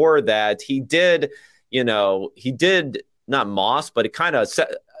before that, he did not Moss, but it kind of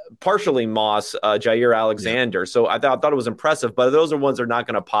partially Moss, Jair Alexander. Yeah. So I thought it was impressive, but those are ones that are not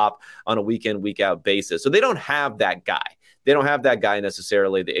going to pop on a week in, week out basis. So they don't have that guy. They don't have that guy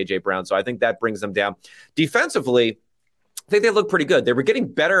necessarily, the A.J. Brown. So I think that brings them down. Defensively, I think they look pretty good. They were getting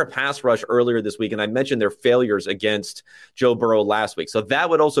better at pass rush earlier this week, and I mentioned their failures against Joe Burrow last week. So that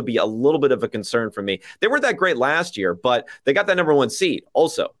would also be a little bit of a concern for me. They weren't that great last year, but they got that number 1 seed.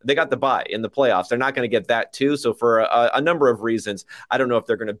 Also, they got the bye in the playoffs. They're not going to get that too. So for a number of reasons, I don't know if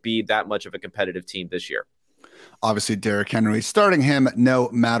they're going to be that much of a competitive team this year. Obviously, Derrick Henry, starting him no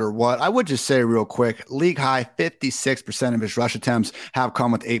matter what. I would just say real quick, league high 56% of his rush attempts have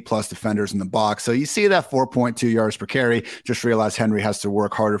come with 8+ defenders in the box. So you see that 4.2 yards per carry. Just realize Henry has to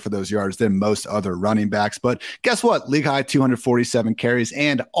work harder for those yards than most other running backs. But guess what? League high 247 carries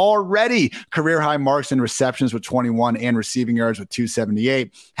and already career high marks in receptions with 21 and receiving yards with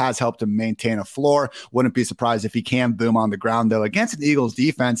 278 has helped him maintain a floor. Wouldn't be surprised if he can boom on the ground, though, against an Eagles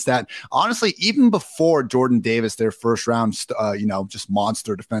defense that honestly, even before Jordan Davis, their first round, just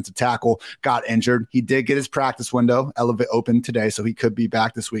monster defensive tackle, got injured. He did get his practice window open today, so he could be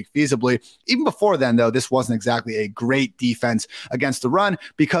back this week feasibly. Even before then, though, this wasn't exactly a great defense against the run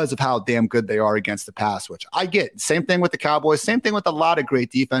because of how damn good they are against the pass, which I get. Same thing with the Cowboys, same thing with a lot of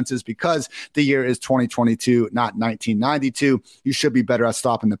great defenses because the year is 2022, not 1992. You should be better at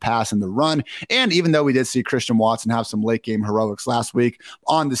stopping the pass and the run. And even though we did see Christian Watson have some late game heroics last week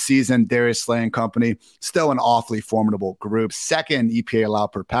on the season, Darius Slay and company, still an awfully formidable group. Second EPA allowed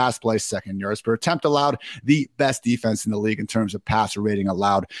per pass play, second yards per attempt allowed, the best defense in the league in terms of passer rating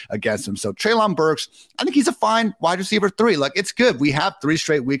allowed against him. So Treylon Burks, I think he's a fine wide receiver 3. Like, it's good. We have 3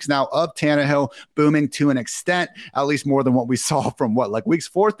 straight weeks now of Tannehill booming to an extent, at least more than what we saw from weeks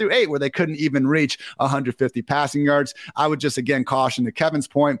 4 through 8, where they couldn't even reach 150 passing yards. I would just, again, caution to Kevin's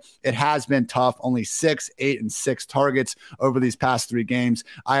point. It has been tough. Only 6, 8, and 6 targets over these past 3 games.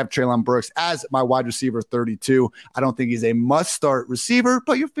 I have Treylon Burks as my wide receiver 32. I don't think he's a must-start receiver,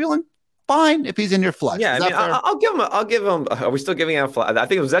 but you're feeling fine if he's in your flex. Yeah, I'll give him. Are we still giving out flowers? I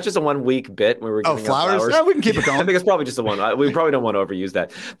think was that just a 1 week bit where we were giving out flowers? Yeah, we can keep it going. I think it's probably just the one. We probably don't want to overuse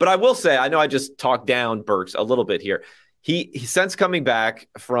that. But I will say, I know I just talked down Burks a little bit here. He since coming back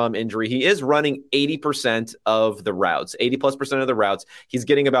from injury, he is running 80% of the routes, 80+% of the routes. He's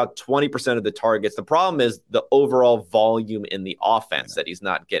getting about 20% of the targets. The problem is the overall volume in the offense that he's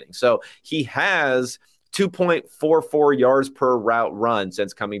not getting. So he has 2.44 yards per route run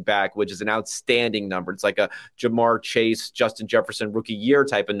since coming back, which is an outstanding number. It's like a Jamar Chase, Justin Jefferson rookie year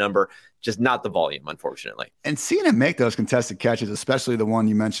type of number, just not the volume, unfortunately. And seeing him make those contested catches, especially the one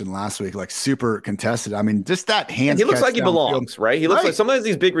you mentioned last week, like super contested. I mean, just that hand. He looks like he belongs, right? He looks like sometimes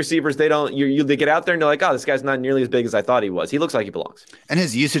these big receivers, they don't, they get out there and they're like, oh, this guy's not nearly as big as I thought he was. He looks like he belongs. And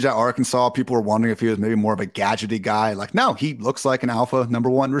his usage at Arkansas, people were wondering if he was maybe more of a gadgety guy. Like, no, he looks like an alpha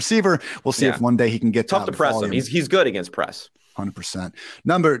number 1 receiver. We'll see if one day he can get tough to press him. He's good against press. 100%.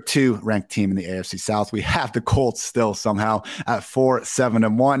 Number 2 ranked team in the AFC South. We have the Colts still somehow at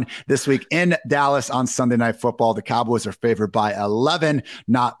 4-7-1 this week in Dallas on Sunday Night Football. The Cowboys are favored by 11.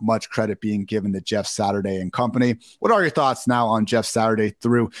 Not much credit being given to Jeff Saturday and company. What are your thoughts now on Jeff Saturday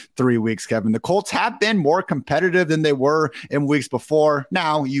through 3 weeks, Kevin? The Colts have been more competitive than they were in weeks before.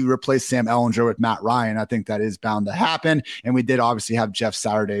 Now you replace Sam Ehlinger with Matt Ryan. I think that is bound to happen. And we did obviously have Jeff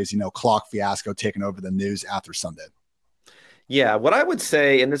Saturday's, clock fiasco taking over the news after Sunday. Yeah, what I would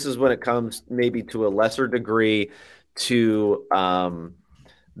say, and this is when it comes maybe to a lesser degree to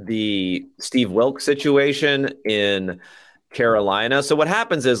the Steve Wilks situation in Carolina. So what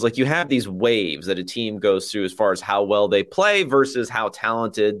happens is you have these waves that a team goes through as far as how well they play versus how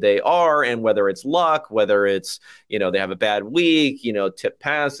talented they are, and whether it's luck, whether it's, they have a bad week, tip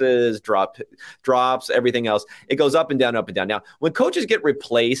passes, drops, everything else. It goes up and down, up and down. Now, when coaches get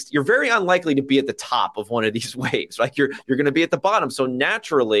replaced, you're very unlikely to be at the top of one of these waves. You're going to be at the bottom. So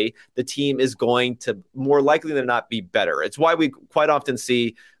naturally, the team is going to more likely than not be better. It's why we quite often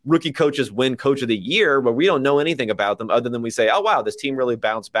see rookie coaches win Coach of the Year, but we don't know anything about them other than we say, oh, wow, this team really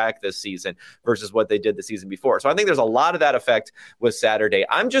bounced back this season versus what they did the season before. So I think there's a lot of that effect with Saturday.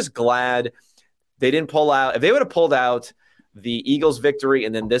 I'm just glad they didn't pull out. If they would have pulled out the Eagles victory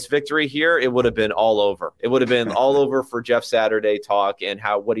and then this victory here, it would have been all over. It would have been all over for Jeff Saturday talk and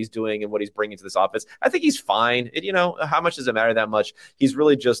what he's doing and what he's bringing to this offense. I think he's fine. How much does it matter that much? He's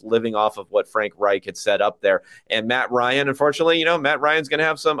really just living off of what Frank Reich had set up there. And Matt Ryan, unfortunately, Matt Ryan's going to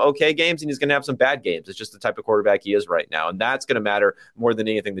have some okay games and he's going to have some bad games. It's just the type of quarterback he is right now. And that's going to matter more than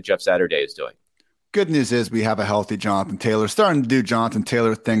anything that Jeff Saturday is doing. Good news is we have a healthy Jonathan Taylor starting to do Jonathan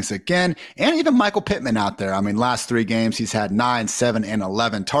Taylor things again, and even Michael Pittman out there. Last 3 games, he's had 9, 7, and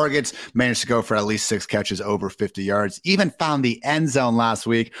 11 targets, managed to go for at least 6 catches over 50 yards, even found the end zone last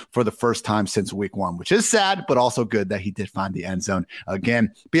week for the first time since week 1, which is sad, but also good that he did find the end zone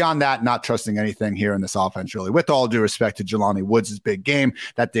again. Beyond that, not trusting anything here in this offense, really. With all due respect to Jelani Woods' big game,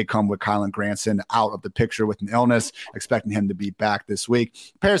 that did come with Kylan Granson out of the picture with an illness, expecting him to be back this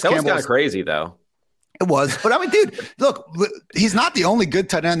week. Paris Campbell was kind of crazy, though. It was. But dude, look, he's not the only good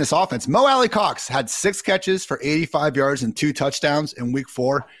tight end in this offense. Mo Alie-Cox had 6 catches for 85 yards and 2 touchdowns in week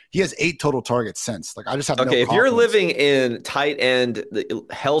 4. He has 8 total targets since. I just have no confidence. If you're living in tight end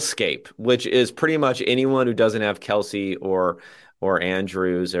hellscape, which is pretty much anyone who doesn't have Kelsey or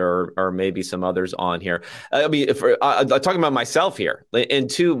Andrews or maybe some others on here. I'm talking about myself here. In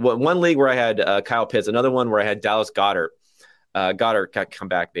one league where I had Kyle Pitts, another one where I had Dallas Goedert. Goddard, come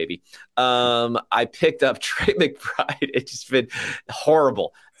back, baby. I picked up Trey McBride. It's just been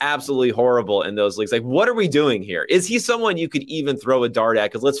horrible, absolutely horrible in those leagues. What are we doing here? Is he someone you could even throw a dart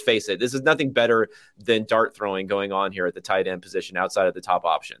at? Because let's face it, this is nothing better than dart throwing going on here at the tight end position outside of the top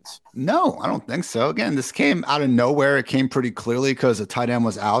options. No, I don't think so. Again, this came out of nowhere. It came pretty clearly because the tight end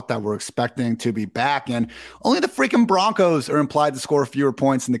was out that we're expecting to be back. And only the freaking Broncos are implied to score fewer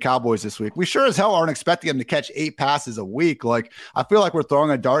points than the Cowboys this week. We sure as hell aren't expecting them to catch 8 passes a week. I feel like we're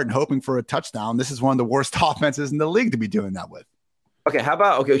throwing a dart and hoping for a touchdown. This is one of the worst offenses in the league to be doing that with. Okay, how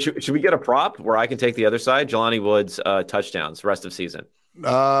about should we get a prop where I can take the other side? Jelani Woods touchdowns rest of season.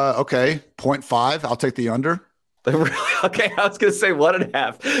 Okay, 0.5. I'll take the under. Okay, I was going to say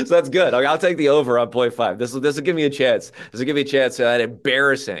 1.5. So that's good. Okay, I'll take the over on 0.5. This will give me a chance. This will give me a chance at that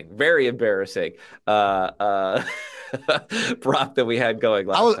very embarrassing prop that we had going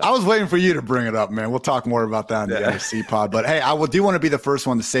last time. I was waiting for you to bring it up, man. We'll talk more about that in the NFC pod. But hey, I do want to be the first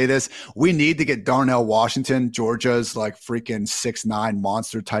one to say this. We need to get Darnell Washington, Georgia's freaking 6'9"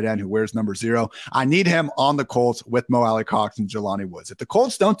 monster tight end who wears number 0. I need him on the Colts with Mo Alie-Cox and Jelani Woods. If the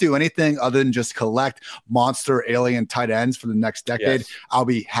Colts don't do anything other than just collect monster alien tight ends for the next decade, I'll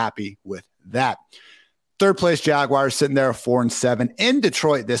be happy with that. 3rd place Jaguars sitting there 4-7 in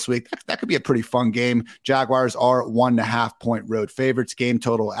Detroit this week. That could be a pretty fun game. Jaguars are 1.5-point road favorites. Game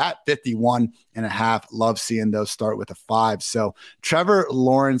total at 51.5. Love seeing those start with a 5. So Trevor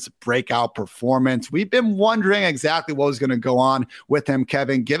Lawrence breakout performance. We've been wondering exactly what was going to go on with him,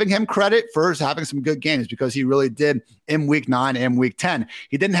 Kevin, giving him credit for having some good games because he really did in week 9 and week 10.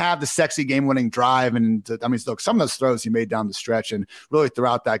 He didn't have the sexy game-winning drive. And look, some of those throws he made down the stretch and really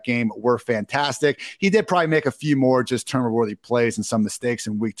throughout that game were fantastic. He did probably make a few more just turnover-worthy plays and some mistakes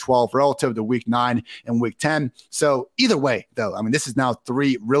in week 12 relative to week 9 and week 10. So either way, though, this is now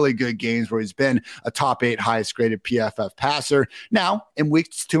 3 really good games where he's been a top 8 highest graded PFF passer. Now, in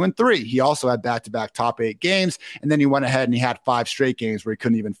weeks 2 and 3, he also had back-to-back top 8 games, and then he went ahead and he had 5 straight games where he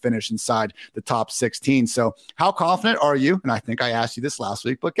couldn't even finish inside the top 16. So how confident are you? And I think I asked you this last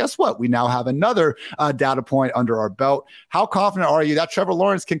week, but guess what? We now have another data point under our belt. How confident are you that Trevor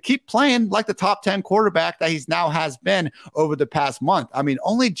Lawrence can keep playing like the top 10 quarterback that he's now has been over the past month? I mean,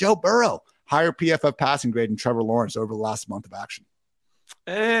 only Joe Burrow higher PFF passing grade than Trevor Lawrence over the last month of action.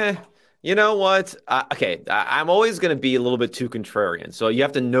 You know what? I'm always going to be a little bit too contrarian. So you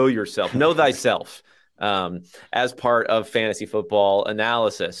have to know yourself, know thyself as part of fantasy football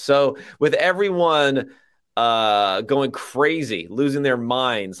analysis. So with everyone going crazy, losing their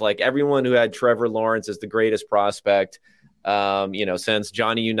minds, like everyone who had Trevor Lawrence as the greatest prospect, since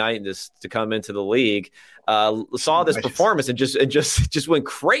Johnny Unitas to come into the league, saw this performance and just went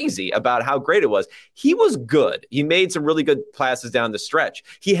crazy about how great it was. He was good. He made some really good passes down the stretch.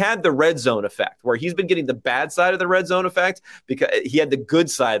 He had the red zone effect, where he's been getting the bad side of the red zone effect, because he had the good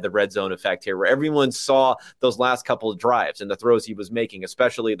side of the red zone effect here, where everyone saw those last couple of drives and the throws he was making,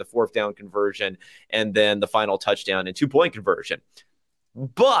 especially the 4th down conversion and then the final touchdown and 2-point conversion.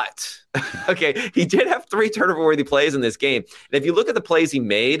 But, he did have 3 turnover-worthy plays in this game. And if you look at the plays he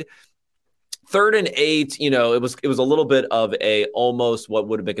made, 3rd and 8, it was a little bit of a almost what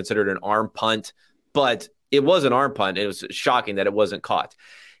would have been considered an arm punt, but it was an arm punt. And it was shocking that it wasn't caught.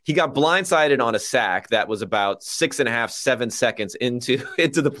 He got blindsided on a sack that was about 6.5, 7 seconds into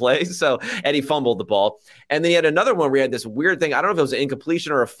the play. And he fumbled the ball. And then he had another one where he had this weird thing. I don't know if it was an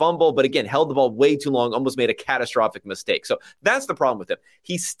incompletion or a fumble, but again, held the ball way too long, almost made a catastrophic mistake. So that's the problem with him.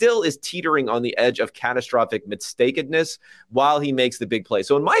 He still is teetering on the edge of catastrophic mistakenness while he makes the big play.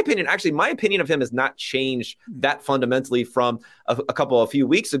 So in my opinion, my opinion of him has not changed that fundamentally from a few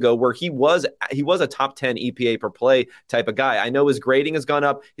weeks ago, where he was a top 10 EPA per play type of guy. I know his grading has gone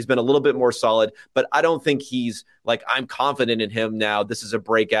up. He's been a little bit more solid, but I don't think he's like, I'm confident in him now. This is a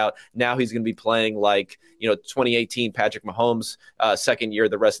breakout. Now he's going to be playing like, 2018 Patrick Mahomes second year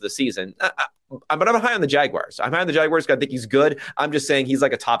the rest of the season. But I'm high on the Jaguars. I'm high on the Jaguars. I think he's good. I'm just saying he's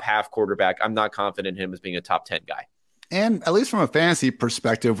like a top half quarterback. I'm not confident in him as being a top 10 guy. And at least from a fantasy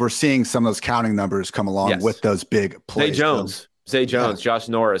perspective, we're seing some of those counting numbers come along with those big plays. Zay Jones, Josh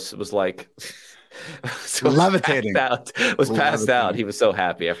Norris was like... levitating. Passed out. He was so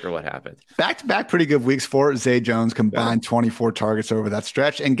happy after what happened. Back-to-back pretty good weeks for Zay Jones, combined 24 targets over that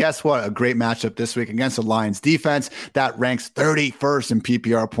stretch. And guess what? A great matchup this week against the Lions defense that ranks 31st in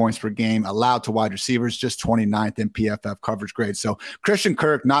PPR points per game allowed to wide receivers, just 29th in PFF coverage grade. So Christian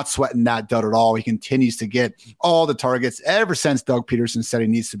Kirk not sweating that dud at all. He continues to get all the targets ever since Doug Peterson said he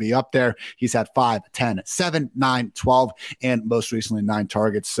needs to be up there. He's had 5, 10, 7, 9, 12, and most recently 9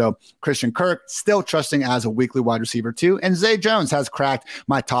 targets. So Christian Kirk still trusting as a weekly wide receiver too. And Zay Jones has cracked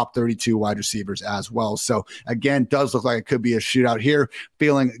my top 32 wide receivers as well. So again, does look like it could be a shootout here.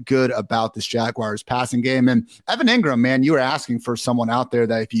 Feeling good about this Jaguars passing game. And Evan Ingram, man, you were asking for someone out there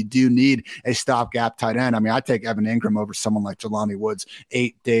that if you do need a stopgap tight end, I mean, I take Evan Ingram over someone like Jelani Woods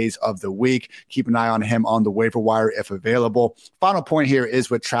 8 days of the week. Keep an eye on him on the waiver wire if available. Final point here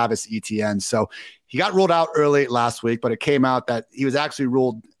is with Travis Etienne. So he got ruled out early last week, but it came out that he was actually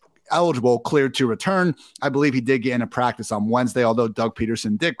ruled eligible, cleared to return. I believe he did get into practice on Wednesday, although Doug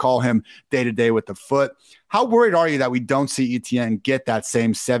Peterson did call him day-to-day with the foot. How worried are you that we don't see Etienne get that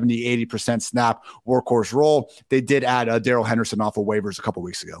same 70-80% snap workhorse role? They did add Darrell Henderson off of waivers a couple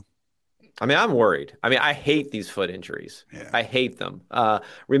weeks ago. I mean, I'm worried. I mean, I hate these foot injuries. Yeah. I hate them.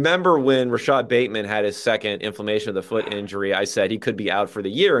 Remember when Rashad Bateman had his second inflammation of the foot injury, I said he could be out for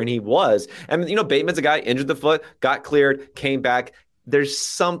the year, and he was. And, Bateman's a guy, injured the foot, got cleared, came back. There's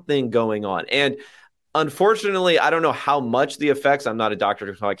something going on. And unfortunately, I don't know how much the effects, I'm not a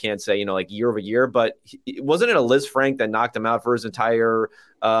doctor, so I can't say, year over year, but wasn't it a Liz Frank that knocked him out for his entire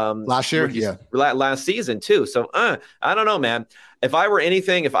last year? Yeah. Last season too. So I don't know, man. If I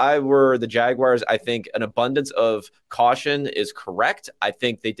were the Jaguars, I think an abundance of caution is correct. I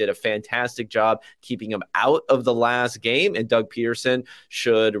think they did a fantastic job keeping him out of the last game, and Doug Peterson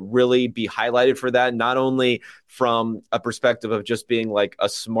should really be highlighted for that, not only from a perspective of just being like a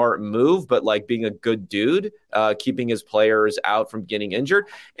smart move, but like being a good dude, keeping his players out from getting injured.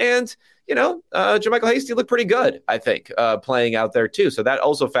 And JaMycal Hasty looked pretty good, I think, playing out there too. So that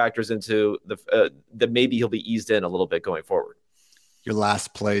also factors into that maybe he'll be eased in a little bit going forward. Your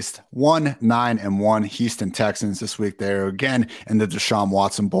last placed 1-9-1 Houston Texans this week. There again in the Deshaun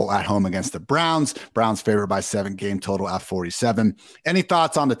Watson Bowl at home against the Browns. Browns favored by 7, game total at 47. Any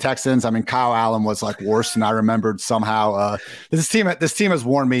thoughts on the Texans? I mean, Kyle Allen was like worse than I remembered somehow. This team has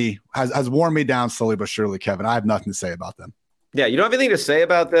worn me down slowly but surely, Kevin. I have nothing to say about them. Yeah, you don't have anything to say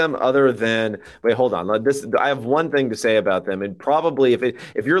about them other than wait, hold on. I have one thing to say about them, and probably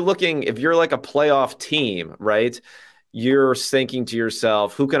if you're like a playoff team, right? You're thinking to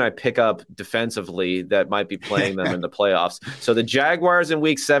yourself, who can I pick up defensively that might be playing them in the playoffs? So the Jaguars in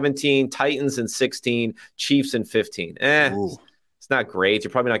week 17, Titans in 16, Chiefs in 15. It's not great.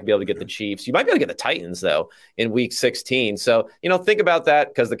 You're probably not going to be able to get the Chiefs. You might be able to get the Titans, though, in week 16. So, think about that,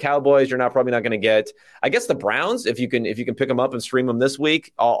 because the Cowboys, you're probably not going to get. I guess the Browns, if you can pick them up and stream them this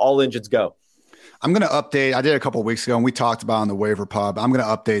week, all engines go. I'm going to update. I did a couple of weeks ago, and we talked about on the waiver pub. I'm going to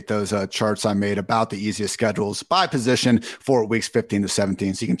update those charts I made about the easiest schedules by position for weeks 15 to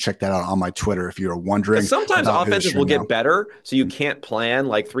 17. So you can check that out on my Twitter if you're wondering. Sometimes offenses will get better, so you can't plan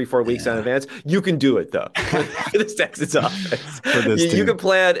like 3-4 weeks in advance. You can do it, though, for this Texans offense. You can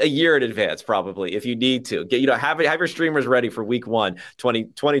plan a year in advance, probably, if you need to. Have your streamers ready for week 1,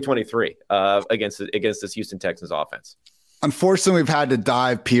 2023 against this Houston Texans offense. Unfortunately, we've had to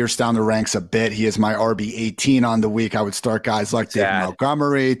dive Pierce down the ranks a bit. He is my RB18 on the week. I would start guys like David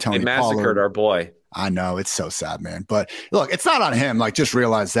Montgomery, Tony Pollard. They massacred our boy. I know, it's so sad, man. But look, it's not on him. Like, just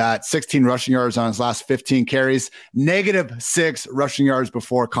realize that 16 rushing yards on his last 15 carries, -6 rushing yards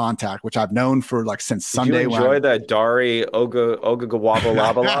before contact, which I've known for since Sunday. Did you enjoy that Dari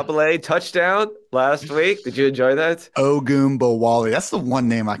Ogunbowale touchdown last week? Did you enjoy that? Ogunbowale. That's the one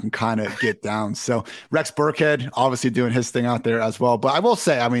name I can kind of get down. So Rex Burkhead obviously doing his thing out there as well. But I will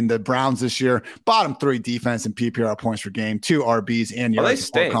say, the Browns this year, bottom 3 defense in PPR points per game, 2 RBs and yards they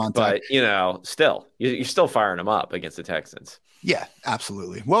stink, contact. But still. You're still firing them up against the Texans. Yeah,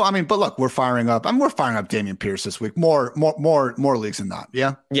 absolutely. Well, but look, we're firing up. We're firing up Dameon Pierce this week. More leagues than not.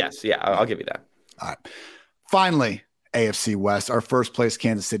 Yeah. Yes. Yeah. I'll give you that. All right. Finally, AFC West, our first place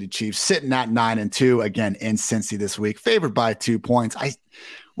Kansas City Chiefs sitting at 9-2 again in Cincy this week, favored by 2 points.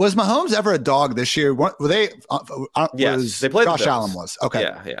 Was Mahomes ever a dog this year? Were they? Yes, they played. Josh Allen was okay.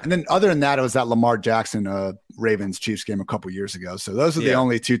 Yeah. And then other than that, it was that Lamar Jackson Ravens Chiefs game a couple years ago. So those are the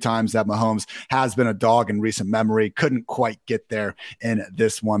only 2 times that Mahomes has been a dog in recent memory. Couldn't quite get there in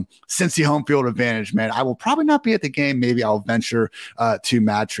this one. Cincy home field advantage, man. I will probably not be at the game. Maybe I'll venture to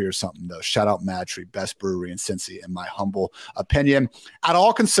MadTree or something though. Shout out MadTree, best brewery in Cincy, in my humble opinion. At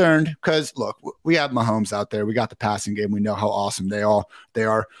all concerned, because look, we have Mahomes out there. We got the passing game. We know how awesome they are.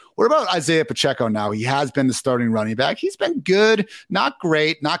 What about Isaiah Pacheco now? He has been the starting running back. He's been good, not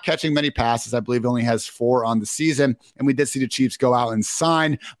great, not catching many passes. I believe he only has 4 on the season. And we did see the Chiefs go out and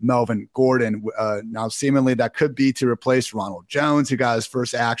sign Melvin Gordon. Now, seemingly that could be to replace Ronald Jones, who got his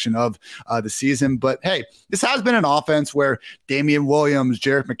first action of the season. But hey, this has been an offense where Damian Williams,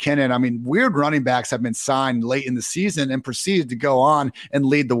 Jerick McKinnon, weird running backs have been signed late in the season and proceeded to go on and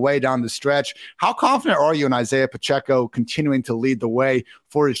lead the way down the stretch. How confident are you in Isaiah Pacheco continuing to lead the way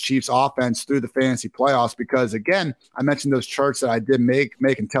for his Chiefs offense through the fantasy playoffs? Because again, I mentioned those charts that I did make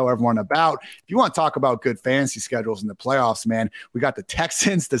and tell everyone about. If you want to talk about good fantasy schedules in the playoffs, man, we got the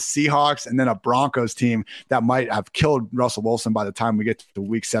Texans, the Seahawks, and then a Broncos team that might have killed Russell Wilson by the time we get to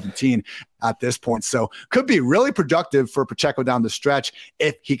week 17 at this point. So could be really productive for Pacheco down the stretch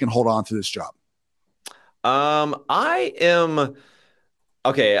if he can hold on to this job.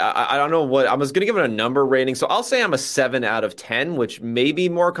 Okay, I don't know what I was going to give it a number rating. So I'll say I'm a 7 out of 10, which may be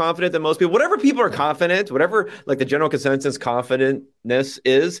more confident than most people. Whatever people are confident, whatever like the general consensus confidentness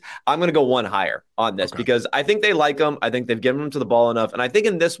is, I'm going to go 1 higher on this because I think they like him. I think they've given him to the ball enough. And I think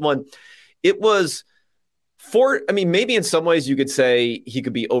in this one, it was maybe in some ways you could say he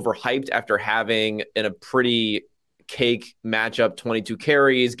could be overhyped after having in a pretty cake matchup, 22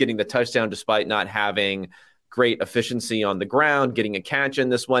 carries, getting the touchdown despite not having great efficiency on the ground, getting a catch in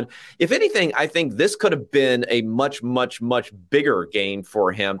this one. If anything, I think this could have been a much, much, much bigger game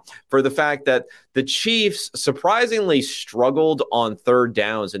for him for the fact that the Chiefs surprisingly struggled on 3rd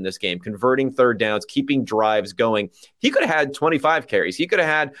downs in this game, converting 3rd downs, keeping drives going. He could have had 25 carries. He could have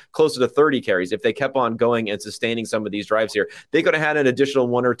had closer to 30 carries if they kept on going and sustaining some of these drives here. They could have had an additional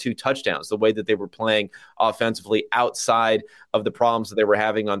 1 or 2 touchdowns, the way that they were playing offensively outside of the problems that they were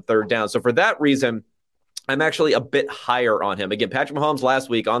having on 3rd down. So for that reason, I'm actually a bit higher on him. Again, Patrick Mahomes last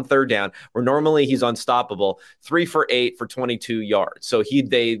week on 3rd down, where normally he's unstoppable, 3 for 8 for 22 yards. So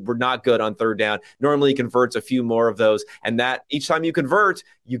they were not good on 3rd down. Normally he converts a few more of those. And that each time you convert,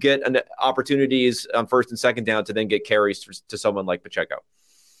 you get opportunities on 1st and 2nd down to then get carries to someone like Pacheco.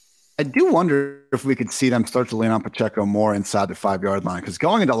 I do wonder if we could see them start to lean on Pacheco more inside the 5-yard line. Because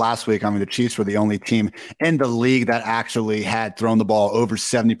going into last week, I mean, the Chiefs were the only team in the league that actually had thrown the ball over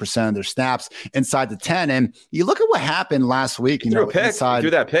 70% of their snaps inside the 10. And you look at what happened last week, threw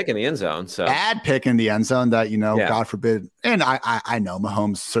that pick in the end zone. So bad pick in the end zone that, God forbid. And I know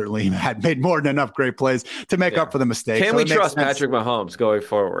Mahomes certainly had made more than enough great plays to make up for the mistake. Can we trust Patrick Mahomes going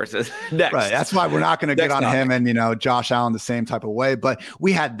forward? Next. Right. That's why we're not going to get on him and, Josh Allen the same type of way. But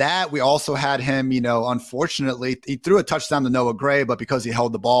we had that. We also had him, unfortunately, he threw a touchdown to Noah Gray, but because he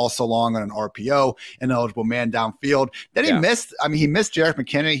held the ball so long on an RPO, ineligible man downfield, then he missed Jerick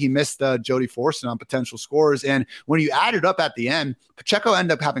McKinnon. He missed Jody Fortson on potential scores. And when you add it up at the end, Pacheco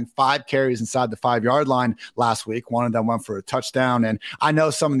ended up having 5 carries inside the 5-yard line last week. One of them went for a touchdown. And I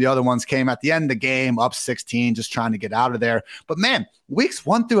know some of the other ones came at the end of the game, up 16, just trying to get out of there. But man, weeks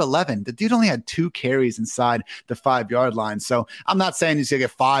 1 through 11, the dude only had 2 carries inside the 5-yard line. So I'm not saying he's going to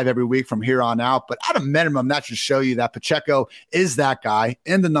get 5 every week from here on out, but at a minimum, that should show you that Pacheco is that guy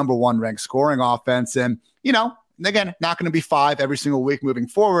in the number 1 ranked scoring offense. And, again, not going to be 5 every single week moving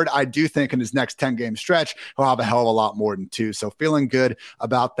forward. I do think in his next 10-game stretch, he'll have a hell of a lot more than 2. So feeling good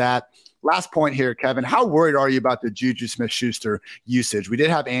about that. Last point here, Kevin, how worried are you about the Juju Smith-Schuster usage? We did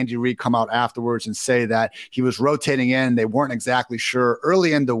have Andy Reid come out afterwards and say that he was rotating in. They weren't exactly sure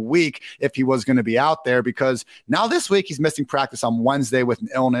early in the week if he was going to be out there, because now this week he's missing practice on Wednesday with an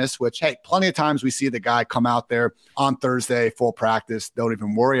illness, which, hey, plenty of times we see the guy come out there on Thursday, full practice, don't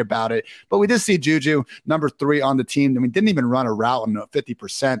even worry about it. But we did see Juju, number 3 on the team. I mean, didn't even run a route on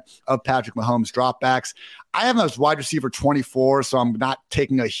 50% of Patrick Mahomes' dropbacks. I have him as wide receiver 24, so I'm not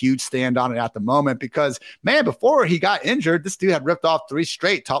taking a huge stand on it at the moment because, man, before he got injured, this dude had ripped off 3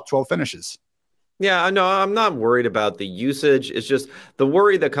 straight top 12 finishes. Yeah, no, I'm not worried about the usage. It's just the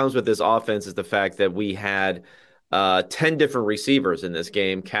worry that comes with this offense is the fact that we had 10 different receivers in this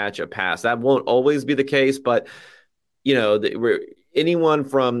game catch a pass. That won't always be the case, but, anyone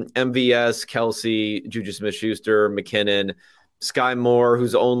from MVS, Kelce, Juju Smith-Schuster, McKinnon, Sky Moore,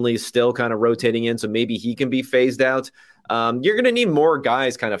 who's only still kind of rotating in, so maybe he can be phased out. You're going to need more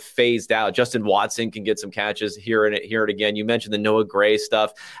guys kind of phased out. Justin Watson can get some catches here and again. You mentioned the Noah Gray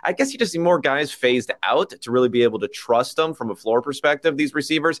stuff. I guess you just need more guys phased out to really be able to trust them from a floor perspective, these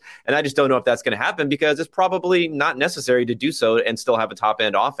receivers. And I just don't know if that's going to happen because it's probably not necessary to do so and still have a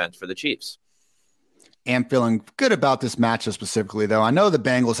top-end offense for the Chiefs. Am feeling good about this matchup specifically, though. I know the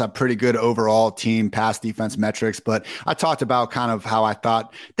Bengals have pretty good overall team pass defense metrics, but I talked about kind of how I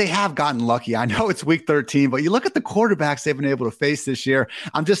thought they have gotten lucky. I know it's week 13, but you look at the quarterbacks they've been able to face this year.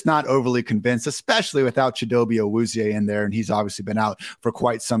 I'm just not overly convinced, especially without Chidobe Awuzie in there, and he's obviously been out for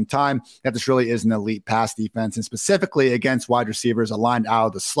quite some time, that this really is an elite pass defense, and specifically against wide receivers aligned out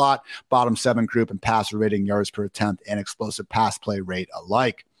of the slot, bottom 7 group, and passer rating, yards per attempt, and explosive pass play rate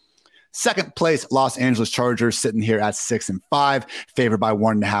alike. Second place, Los Angeles Chargers sitting here at 6-5, favored by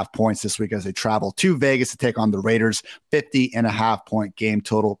 1.5 points this week as they travel to Vegas to take on the Raiders. 50.5 point game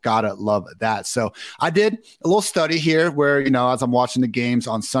total. Gotta love that. So I did a little study here where, as I'm watching the games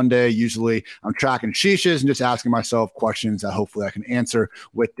on Sunday, usually I'm tracking sheeshes and just asking myself questions that hopefully I can answer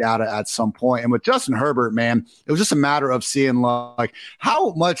with data at some point. And with Justin Herbert, man, it was just a matter of seeing like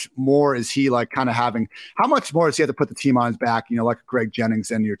how much more is he like kind of having, how much more does he have to put the team on his back, like Greg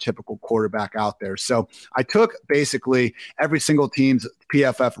Jennings and your typical quarterback out there. So I took basically every single team's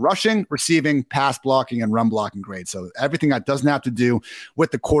PFF rushing, receiving, pass blocking, and run blocking grade. So everything that doesn't have to do with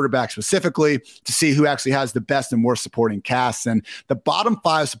the quarterback specifically to see who actually has the best and worst supporting casts. And the bottom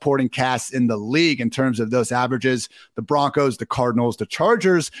 5 supporting casts in the league in terms of those averages, the Broncos, the Cardinals, the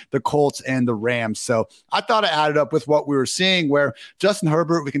Chargers, the Colts, and the Rams. So I thought I added up with what we were seeing where Justin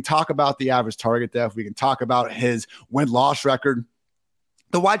Herbert, we can talk about the average target depth. We can talk about his win-loss record.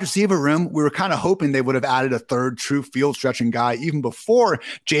 The wide receiver room, we were kind of hoping they would have added a third true field stretching guy even before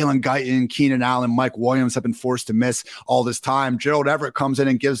Jalen Guyton, Keenan Allen, Mike Williams have been forced to miss all this time. Gerald Everett comes in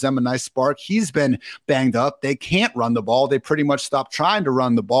and gives them a nice spark. He's been banged up. They can't run the ball. They pretty much stopped trying to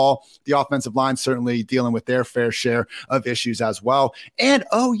run the ball. The offensive line certainly dealing with their fair share of issues as well. And,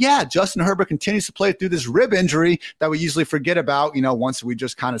 Justin Herbert continues to play through this rib injury that we usually forget about, once we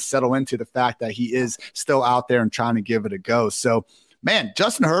just kind of settle into the fact that he is still out there and trying to give it a go. So, man,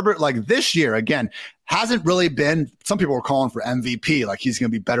 Justin Herbert, like this year, again, hasn't really been, some people were calling for MVP, like he's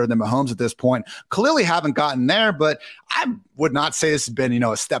going to be better than Mahomes at this point. Clearly haven't gotten there, but I would not say this has been,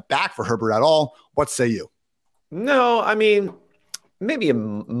 a step back for Herbert at all. What say you? No, I mean, maybe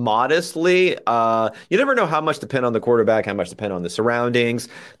modestly. You never know how much depend on the quarterback, how much depend on the surroundings.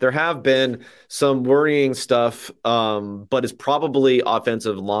 There have been some worrying stuff, but it's probably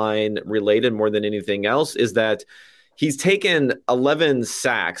offensive line related more than anything else, is that He's taken 11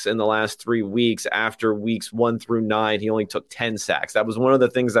 sacks in the last 3 weeks. After weeks 1 through 9, he only took 10 sacks. That was one of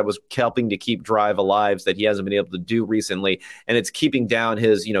the things that was helping to keep drive alive that he hasn't been able to do recently. And it's keeping down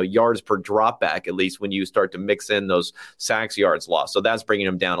his, yards per drop back, at least when you start to mix in those sacks, yards lost. So that's bringing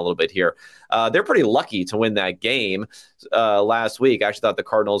him down a little bit here. They're pretty lucky to win that game last week. I actually thought the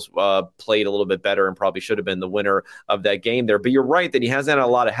Cardinals played a little bit better and probably should have been the winner of that game there. But you're right that he hasn't had a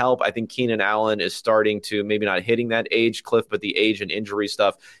lot of help. I think Keenan Allen is starting to maybe not hitting that age cliff, but the age and injury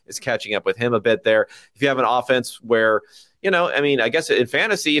stuff is catching up with him a bit there. If you have an offense where, I guess in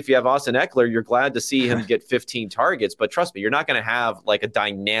fantasy, if you have Austin Ekeler, you're glad to see him get 15 targets. But trust me, you're not going to have like a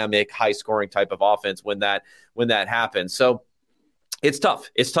dynamic, high-scoring type of offense when that happens. So it's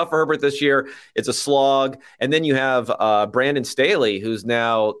tough. It's tough for Herbert this year. It's a slog. And then you have Brandon Staley, who's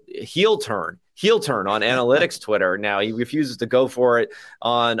now heel turn on analytics Twitter. Now he refuses to go for it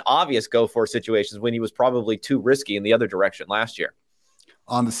on obvious go for situations when he was probably too risky in the other direction last year.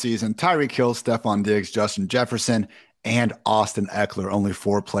 On the season, Tyreek Hill, Stephon Diggs, Justin Jefferson, and Austin Ekeler, only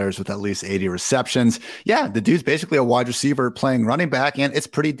 4 players with at least 80 receptions. Yeah, the dude's basically a wide receiver playing running back, and it's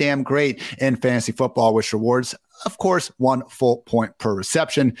pretty damn great in fantasy football, which rewards, of course, 1 full point per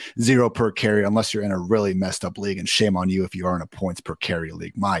reception, 0 per carry, unless you're in a really messed up league. And shame on you if you are in a points per carry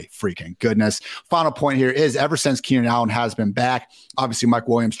league. My freaking goodness. Final point here is ever since Keenan Allen has been back, obviously Mike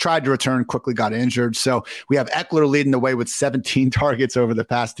Williams tried to return, quickly got injured. So we have Ekeler leading the way with 17 targets over the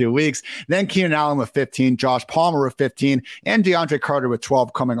past 2 weeks. Then Keenan Allen with 15, Josh Palmer with 15, and DeAndre Carter with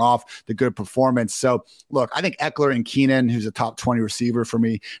 12 coming off the good performance. So look, I think Ekeler and Keenan, who's a top 20 receiver for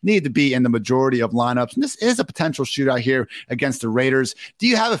me, need to be in the majority of lineups. And this is a potential shootout here against the Raiders. Do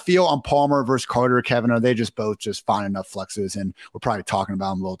you have a feel on Palmer versus Carter, Kevin? Are they just both just fine enough flexes? And we're probably talking about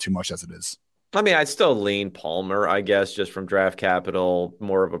them a little too much as it is. I mean, I'd still lean Palmer, I guess, just from draft capital,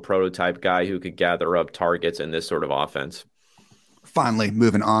 more of a prototype guy who could gather up targets in this sort of offense. Finally,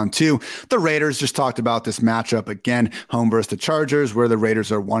 moving on to the Raiders. Just talked about this matchup again, home versus the Chargers, where the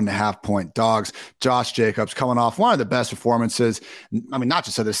Raiders are 1.5 point dogs. Josh Jacobs coming off one of the best performances, I mean, not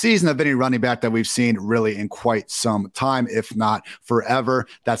just of the season, of any running back that we've seen really in quite some time, if not forever.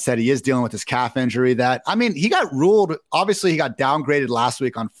 That said, he is dealing with his calf injury that, I mean, he got ruled, obviously he got downgraded last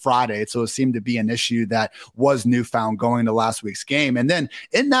week on Friday. So it seemed to be an issue that was newfound going into last week's game. And then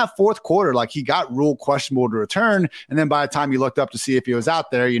in that fourth quarter, like he got ruled questionable to return. And then by the time you looked up to see if he was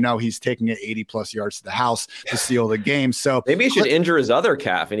out there, he's taking it 80 plus yards to the house to seal the game. So maybe he should injure his other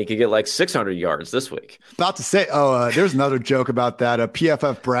calf and he could get like 600 yards this week. About to say, there's another joke about that.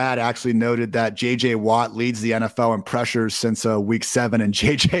 PFF Brad actually noted that JJ Watt leads the NFL in pressures since week 7, and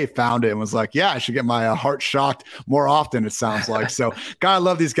JJ found it and was like, yeah, I should get my heart shocked more often, it sounds like. So gotta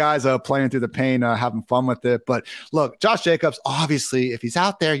love these guys playing through the pain, having fun with it. But look, Josh Jacobs, obviously, if he's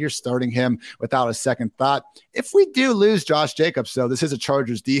out there, you're starting him without a second thought. If we do lose Josh Jacobs, though, this is a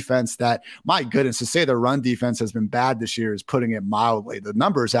Chargers defense that, my goodness, to say their run defense has been bad this year is putting it mildly. The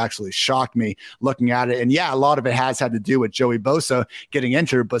numbers actually shocked me looking at it. And yeah, a lot of it has had to do with Joey Bosa getting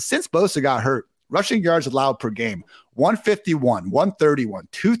injured. But since Bosa got hurt, rushing yards allowed per game, 151, 131,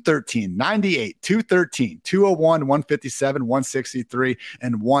 213, 98, 213, 201, 157, 163,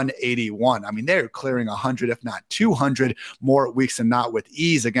 and 181. I mean, they're clearing 100, if not 200 more weeks than not with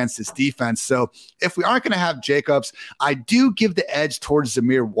ease against this defense. So if we aren't going to have Jacobs, I do give the edge towards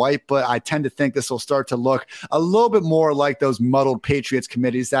Zamir White, but I tend to think this will start to look a little bit more like those muddled Patriots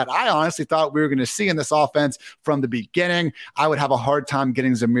committees that I honestly thought we were going to see in this offense from the beginning. I would have a hard time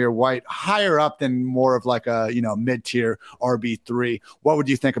getting Zamir White higher up than more of like a, mid-tier RB3. What would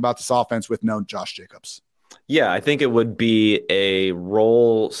you think about this offense with no Josh Jacobs? Yeah, I think it would be a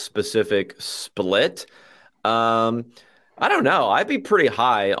role-specific split. I don't know. I'd be pretty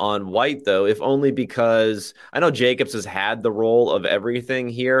high on White, though, if only because I know Jacobs has had the role of everything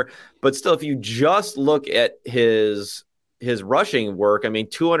here. But still, if you just look at his rushing work, I mean,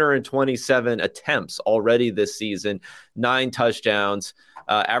 227 attempts already this season, 9 touchdowns,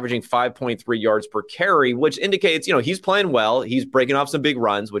 averaging 5.3 yards per carry, which indicates, he's playing well. He's breaking off some big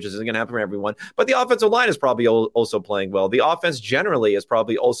runs, which isn't going to happen for everyone. But the offensive line is probably also playing well. The offense generally is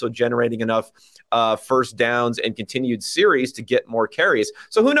probably also generating enough first downs and continued series to get more carries.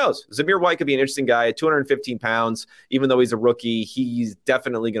 So who knows? Zamir White could be an interesting guy at 215 pounds. Even though he's a rookie, he's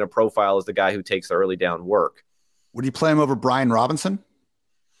definitely going to profile as the guy who takes the early down work. Would you play him over Brian Robinson?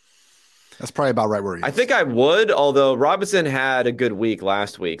 That's probably about right where he is. I think I would, although Robinson had a good week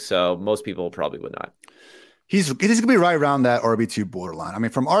last week, so most people probably would not. He's going to be right around that RB2 borderline. I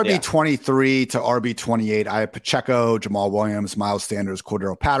mean, from RB23 to RB28, I have Pacheco, Jamal Williams, Miles Sanders,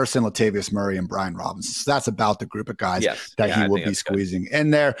 Cordero Patterson, Latavius Murray, and Brian Robinson. So that's about the group of guys that he will be squeezing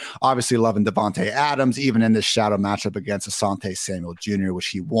in there. Obviously, loving Devontae Adams, even in this shadow matchup against Asante Samuel Jr., which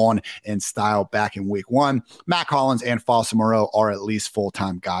he won in style back in week 1. Matt Collins and Foster Moreau are at least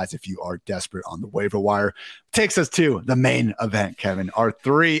full-time guys if you are desperate on the waiver wire. Takes us to the main event, Kevin. Our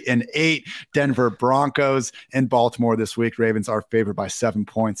 3-8 Denver Broncos in Baltimore this week. Ravens are favored by 7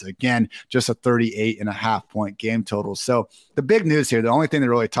 points. Again, just a 38.5 point game total. So the big news here, the only thing to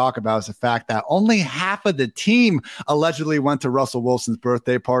really talk about is the fact that only half of the team allegedly went to Russell Wilson's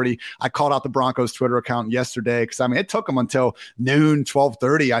birthday party. I called out the Broncos Twitter account yesterday because, I mean, it took them until noon,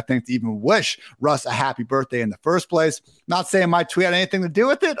 12:30, I think, to even wish Russ a happy birthday in the first place. Not saying my tweet had anything to do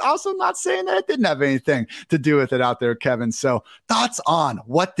with it. Also not saying that it didn't have anything to do with it out there, Kevin. So thoughts on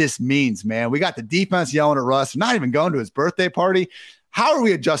what this means, man? We got the defense yelling at Russ, not even going to his birthday party. How are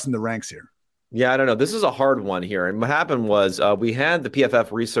we adjusting the ranks here? Yeah, I don't know. This is a hard one here. And what happened was we had the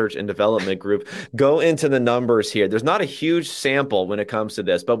PFF Research and Development Group go into the numbers here. There's not a huge sample when it comes to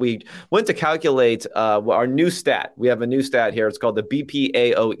this, but we went to calculate our new stat. We have a new stat here. It's called the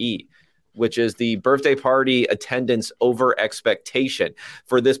BPAOE, which is the birthday party attendance over expectation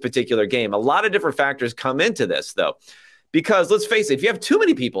for this particular game. A lot of different factors come into this, though, because let's face it, if you have too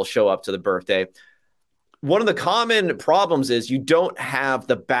many people show up to the birthday, one of the common problems is you don't have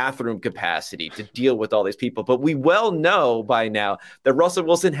the bathroom capacity to deal with all these people. But we well know by now that Russell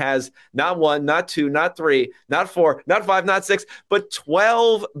Wilson has not 1, not 2, not 3, not 4, not 5, not 6, but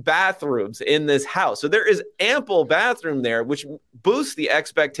 12 bathrooms in this house. So there is ample bathroom there, which boosts the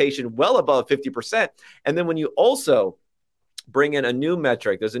expectation well above 50%. And then when you also bring in a new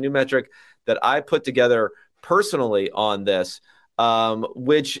metric, there's a new metric that I put together personally on this,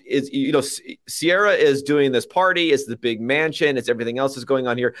 which is, Sierra is doing this party. It's the big mansion. It's everything else is going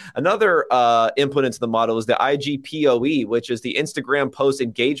on here. Another input into the model is the IGPOE, which is the Instagram post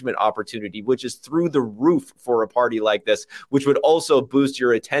engagement opportunity, which is through the roof for a party like this, which would also boost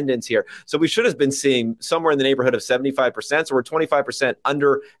your attendance here. So we should have been seeing somewhere in the neighborhood of 75%. So we're 25%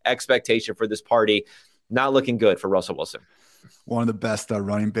 under expectation for this party. Not looking good for Russell Wilson. One of the best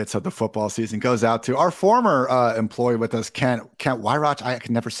running bits of the football season goes out to our former employee with us, Kent Wyrauch. I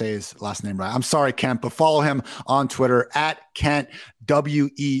can never say his last name right. I'm sorry, Kent, but follow him on Twitter at Kent,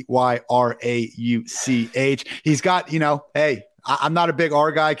 WEYRAUCH. He's got, hey, I'm not a big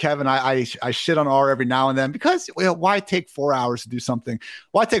R guy, Kevin. I shit on R every now and then because why take 4 hours to do something?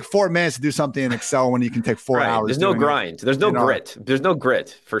 Why take 4 minutes to do something in Excel when you can take 4 hours? There's no grind. There's no grit. There's no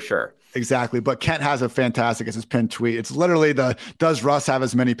grit for sure. Exactly. But Kent has a fantastic, it's his pinned tweet. It's literally does Russ have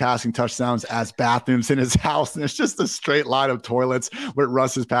as many passing touchdowns as bathrooms in his house? And it's just a straight line of toilets with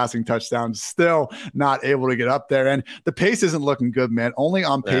Russ's passing touchdowns, still not able to get up there. And the pace isn't looking good, man. Only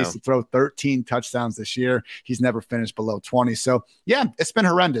on pace to throw 13 touchdowns this year. He's never finished below 20. So yeah, it's been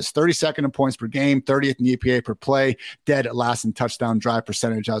horrendous. 32nd in points per game, 30th in EPA per play, dead last in touchdown drive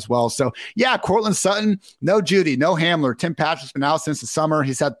percentage as well. So yeah, Courtland Sutton, no Judy, no Hamler. Tim Patrick's been out since the summer.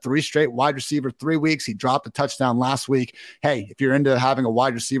 He's had 3 straight wide receiver 3 weeks. He dropped a touchdown last week. Hey, if you're into having a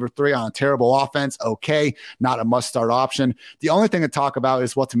wide receiver 3 on a terrible offense, okay, not a must-start option. The only thing to talk about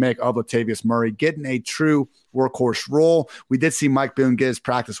is what to make of Latavius Murray getting a true workhorse role. We did see Mike Boone get his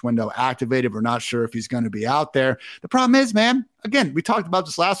practice window activated. We're not sure if he's going to be out there. The problem is, man, again, we talked about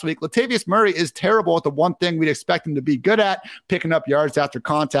this last week. Latavius Murray is terrible at the one thing we'd expect him to be good at, picking up yards after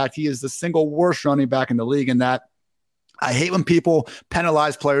contact. He is the single worst running back in the league in that. I hate when people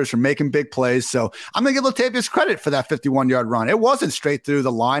penalize players for making big plays. So I'm going to give Latavius credit for that 51-yard run. It wasn't straight through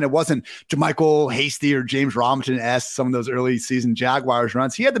the line. It wasn't JaMychal Hasty or James Robinson-esque, some of those early season Jaguars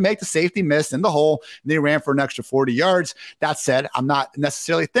runs. He had to make the safety miss in the hole, and then he ran for an extra 40 yards. That said, I'm not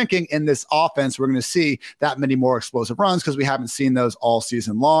necessarily thinking in this offense we're going to see that many more explosive runs because we haven't seen those all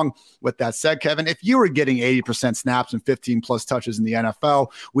season long. With that said, Kevin, if you were getting 80% snaps and 15-plus touches in the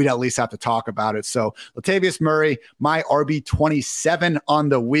NFL, we'd at least have to talk about it. So Latavius Murray, my RB27 on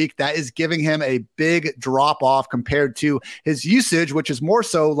the week. That is giving him a big drop off compared to his usage, which is more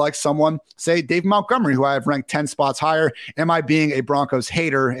so like someone, say, Dave Montgomery, who I have ranked 10 spots higher. Am I being a Broncos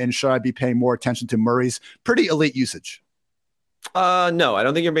hater, and should I be paying more attention to Murray's pretty elite usage? No, I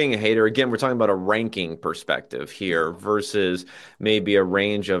don't think you're being a hater. Again, we're talking about a ranking perspective here versus maybe a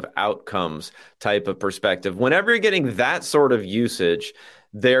range of outcomes type of perspective. Whenever you're getting that sort of usage,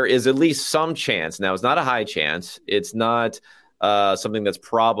 there is at least some chance. Now, it's not a high chance. It's not something that's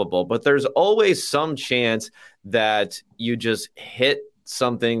probable, but there's always some chance that you just hit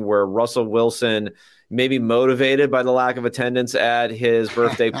something where Russell Wilson, maybe motivated by the lack of attendance at his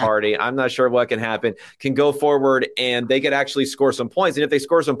birthday party, I'm not sure what can happen, can go forward and they could actually score some points. And if they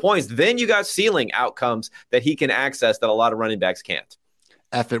score some points, then you got ceiling outcomes that he can access that a lot of running backs can't.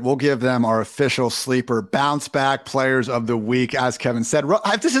 F it. We'll give them our official sleeper bounce back players of the week. As Kevin said,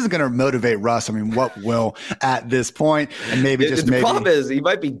 this isn't going to motivate Russ. I mean, what will at this point? And maybe the problem is he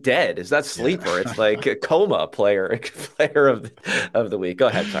might be dead. Is that sleeper? Yeah. It's like a coma player of the week. Go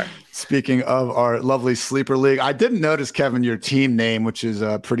ahead. Sorry. Speaking of our lovely sleeper league, I didn't notice, Kevin, your team name, which is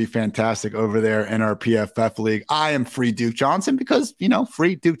pretty fantastic over there in our PFF league. I am Free Duke Johnson because,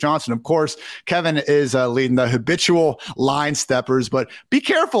 Free Duke Johnson. Of course, Kevin is leading the habitual line steppers, but be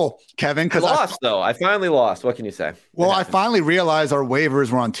careful, Kevin, because I finally lost. What can you say? Well, I finally realized our waivers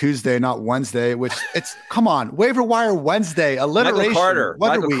were on Tuesday, not Wednesday, which come on, waiver wire Wednesday, alliteration.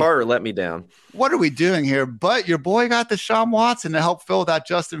 Michael Carter let me down. What are we doing here? But your boy got Deshaun Watson to help fill that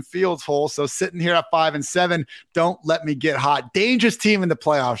Justin Fields hole. So sitting here at 5-7, don't let me get hot. Dangerous team in the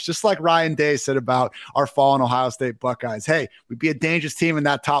playoffs, just like Ryan Day said about our fallen Ohio State Buckeyes. Hey, we'd be a dangerous team in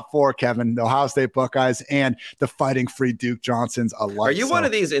that top four, Kevin, the Ohio State Buckeyes and the Fighting Free Duke Johnsons alike. Are you one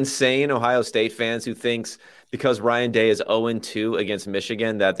of these insane Ohio State fans who thinks because Ryan Day is 0-2 against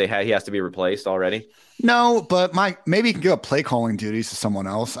Michigan that he has to be replaced already? No, but maybe he can give up play calling duties to someone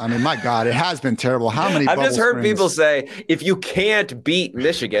else. I mean, my God, it has been terrible. How many? I've just heard people say, if you can't beat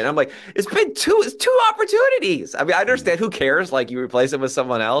Michigan, I'm like, it's been two opportunities. I mean, I understand, who cares? Like, you replace it with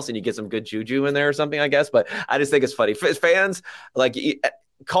someone else and you get some good juju in there or something, I guess. But I just think it's funny. Fans, like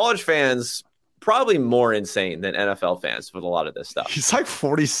college fans, probably more insane than NFL fans with a lot of this stuff. He's like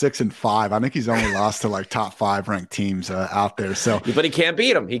 46-5. I think he's only lost to like top 5 ranked teams out there. So, but he can't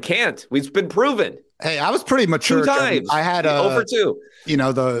beat them. He can't. It's been proven. Hey, I was pretty mature. 2 times. I had 0-2.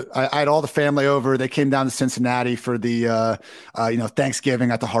 I had all the family over. They came down to Cincinnati for the Thanksgiving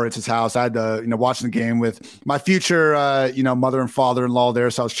at the Horitz's house. I had watching the game with my future mother and father-in-law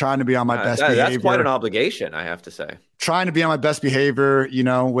there. So I was trying to be on my best behavior. That's quite an obligation, I have to say. Trying to be on my best behavior,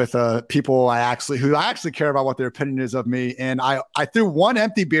 with people who I actually care about what their opinion is of me. And I threw one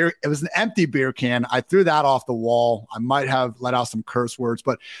empty beer. It was an empty beer can. I threw that off the wall. I might have let out some curse words,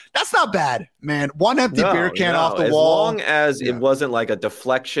 but that's not bad, man. One empty beer can off the wall. As long as it wasn't like a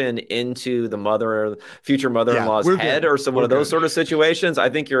deflection into the future mother-in-law's head or some one of those sort of situations, I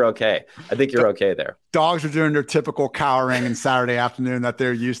think you're okay. I think you're okay there. Dogs are doing their typical cowering and Saturday afternoon that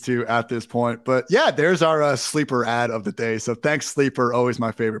they're used to at this point. But yeah, there's our sleeper ad of the day. So thanks, Sleeper. Always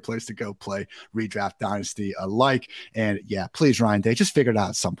my favorite place to go play Redraft Dynasty alike. And yeah, please, Ryan Day, just figure it out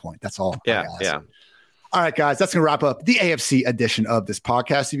at some point. That's all. Yeah. All right, guys, that's going to wrap up the AFC edition of this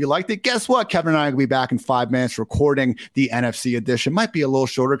podcast. If you liked it, guess what? Kevin and I will be back in 5 minutes recording the NFC edition. Might be a little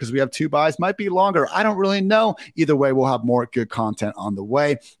shorter because we have 2 buys. Might be longer. I don't really know. Either way, we'll have more good content on the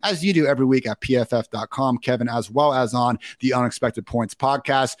way, as you do every week at pff.com, Kevin, as well as on the Unexpected Points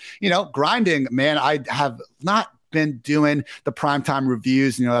podcast. Grinding, man, I have not been doing the primetime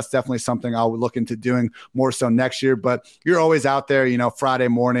reviews. That's definitely something I'll look into doing more so next year, but you're always out there, Friday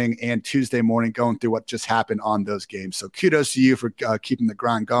morning and Tuesday morning going through what just happened on those games. So kudos to you for keeping the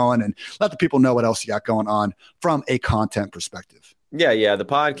grind going and let the people know what else you got going on from a content perspective. Yeah. The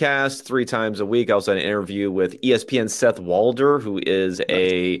podcast 3 times a week. I also had an interview with ESPN Seth Walder, who is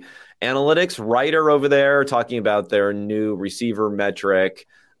a analytics writer over there, talking about their new receiver metric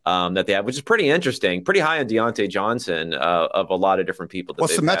that they have, which is pretty interesting, pretty high on Deontay Johnson of a lot of different people that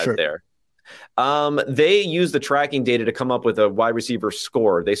they've had there. They use the tracking data to come up with a wide receiver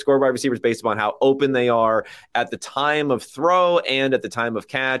score. They score wide receivers based upon how open they are at the time of throw and at the time of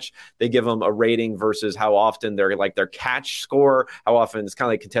catch. They give them a rating versus how often they're like their catch score, how often it's kind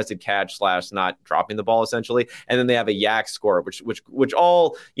of like contested catch / not dropping the ball essentially. And then they have a yak score, which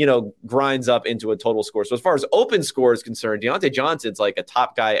all, grinds up into a total score. So as far as open score is concerned, Deontay Johnson's like a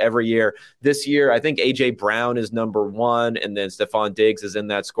top guy every year. This year, I think AJ Brown is number 1, and then Stephon Diggs is in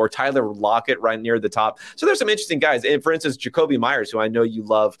that score. Tyler Lockett right near the top. So there's some interesting guys. And for instance, Jacoby Myers, who I know you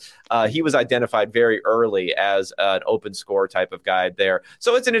love, he was identified very early as an open score type of guy there.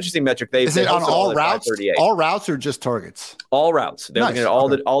 So it's an interesting metric. Is it on all routes? All routes or just targets? All routes. They're looking at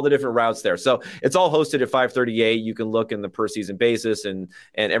all the different routes there. So it's all hosted at 538. You can look in the per season basis and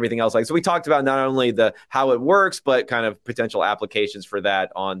everything else. So we talked about not only how it works, but kind of potential applications for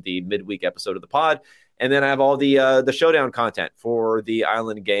that on the midweek episode of the pod. And then I have all the showdown content for the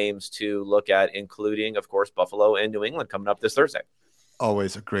Island games to look at, including, of course, Buffalo and New England coming up this Thursday.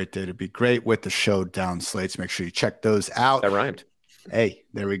 Always a great day to be great with the showdown slates. Make sure you check those out. That rhymed. Hey,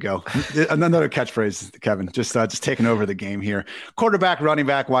 There we go. Another catchphrase, Kevin. Just taking over the game here. Quarterback, running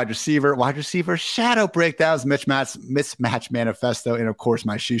back, wide receiver, shadow breakdowns, mismatch manifesto, and of course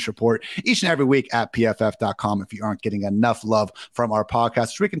my Sheesh report each and every week at pff.com. If you aren't getting enough love from our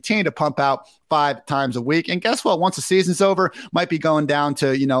podcast, we continue to pump out 5 times a week. And guess what? Once the season's over, might be going down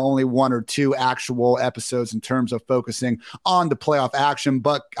to, only 1 or 2 actual episodes in terms of focusing on the playoff action.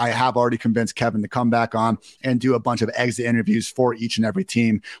 But I have already convinced Kevin to come back on and do a bunch of exit interviews for each and every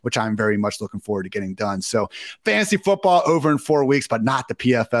team, which I'm very much looking forward to getting done. So fantasy football over in 4 weeks, but not the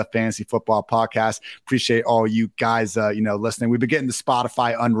PFF Fantasy Football Podcast. Appreciate all you guys, listening. We've been getting the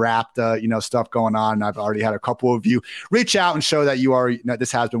Spotify Unwrapped, stuff going on. I've already had a couple of you reach out and show that you are,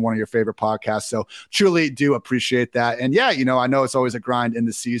 this has been one of your favorite podcasts. So truly do appreciate that. And yeah, I know it's always a grind in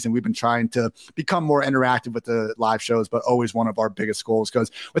the season. We've been trying to become more interactive with the live shows, but always one of our biggest goals,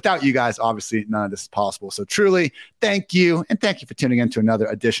 because without you guys, obviously none of this is possible. So truly thank you. And thank you for tuning in to another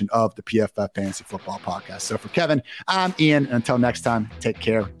edition of the PFF Fantasy Football Podcast. So for Kevin, I'm Ian. Until next time, take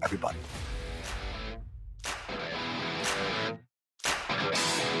care, everybody.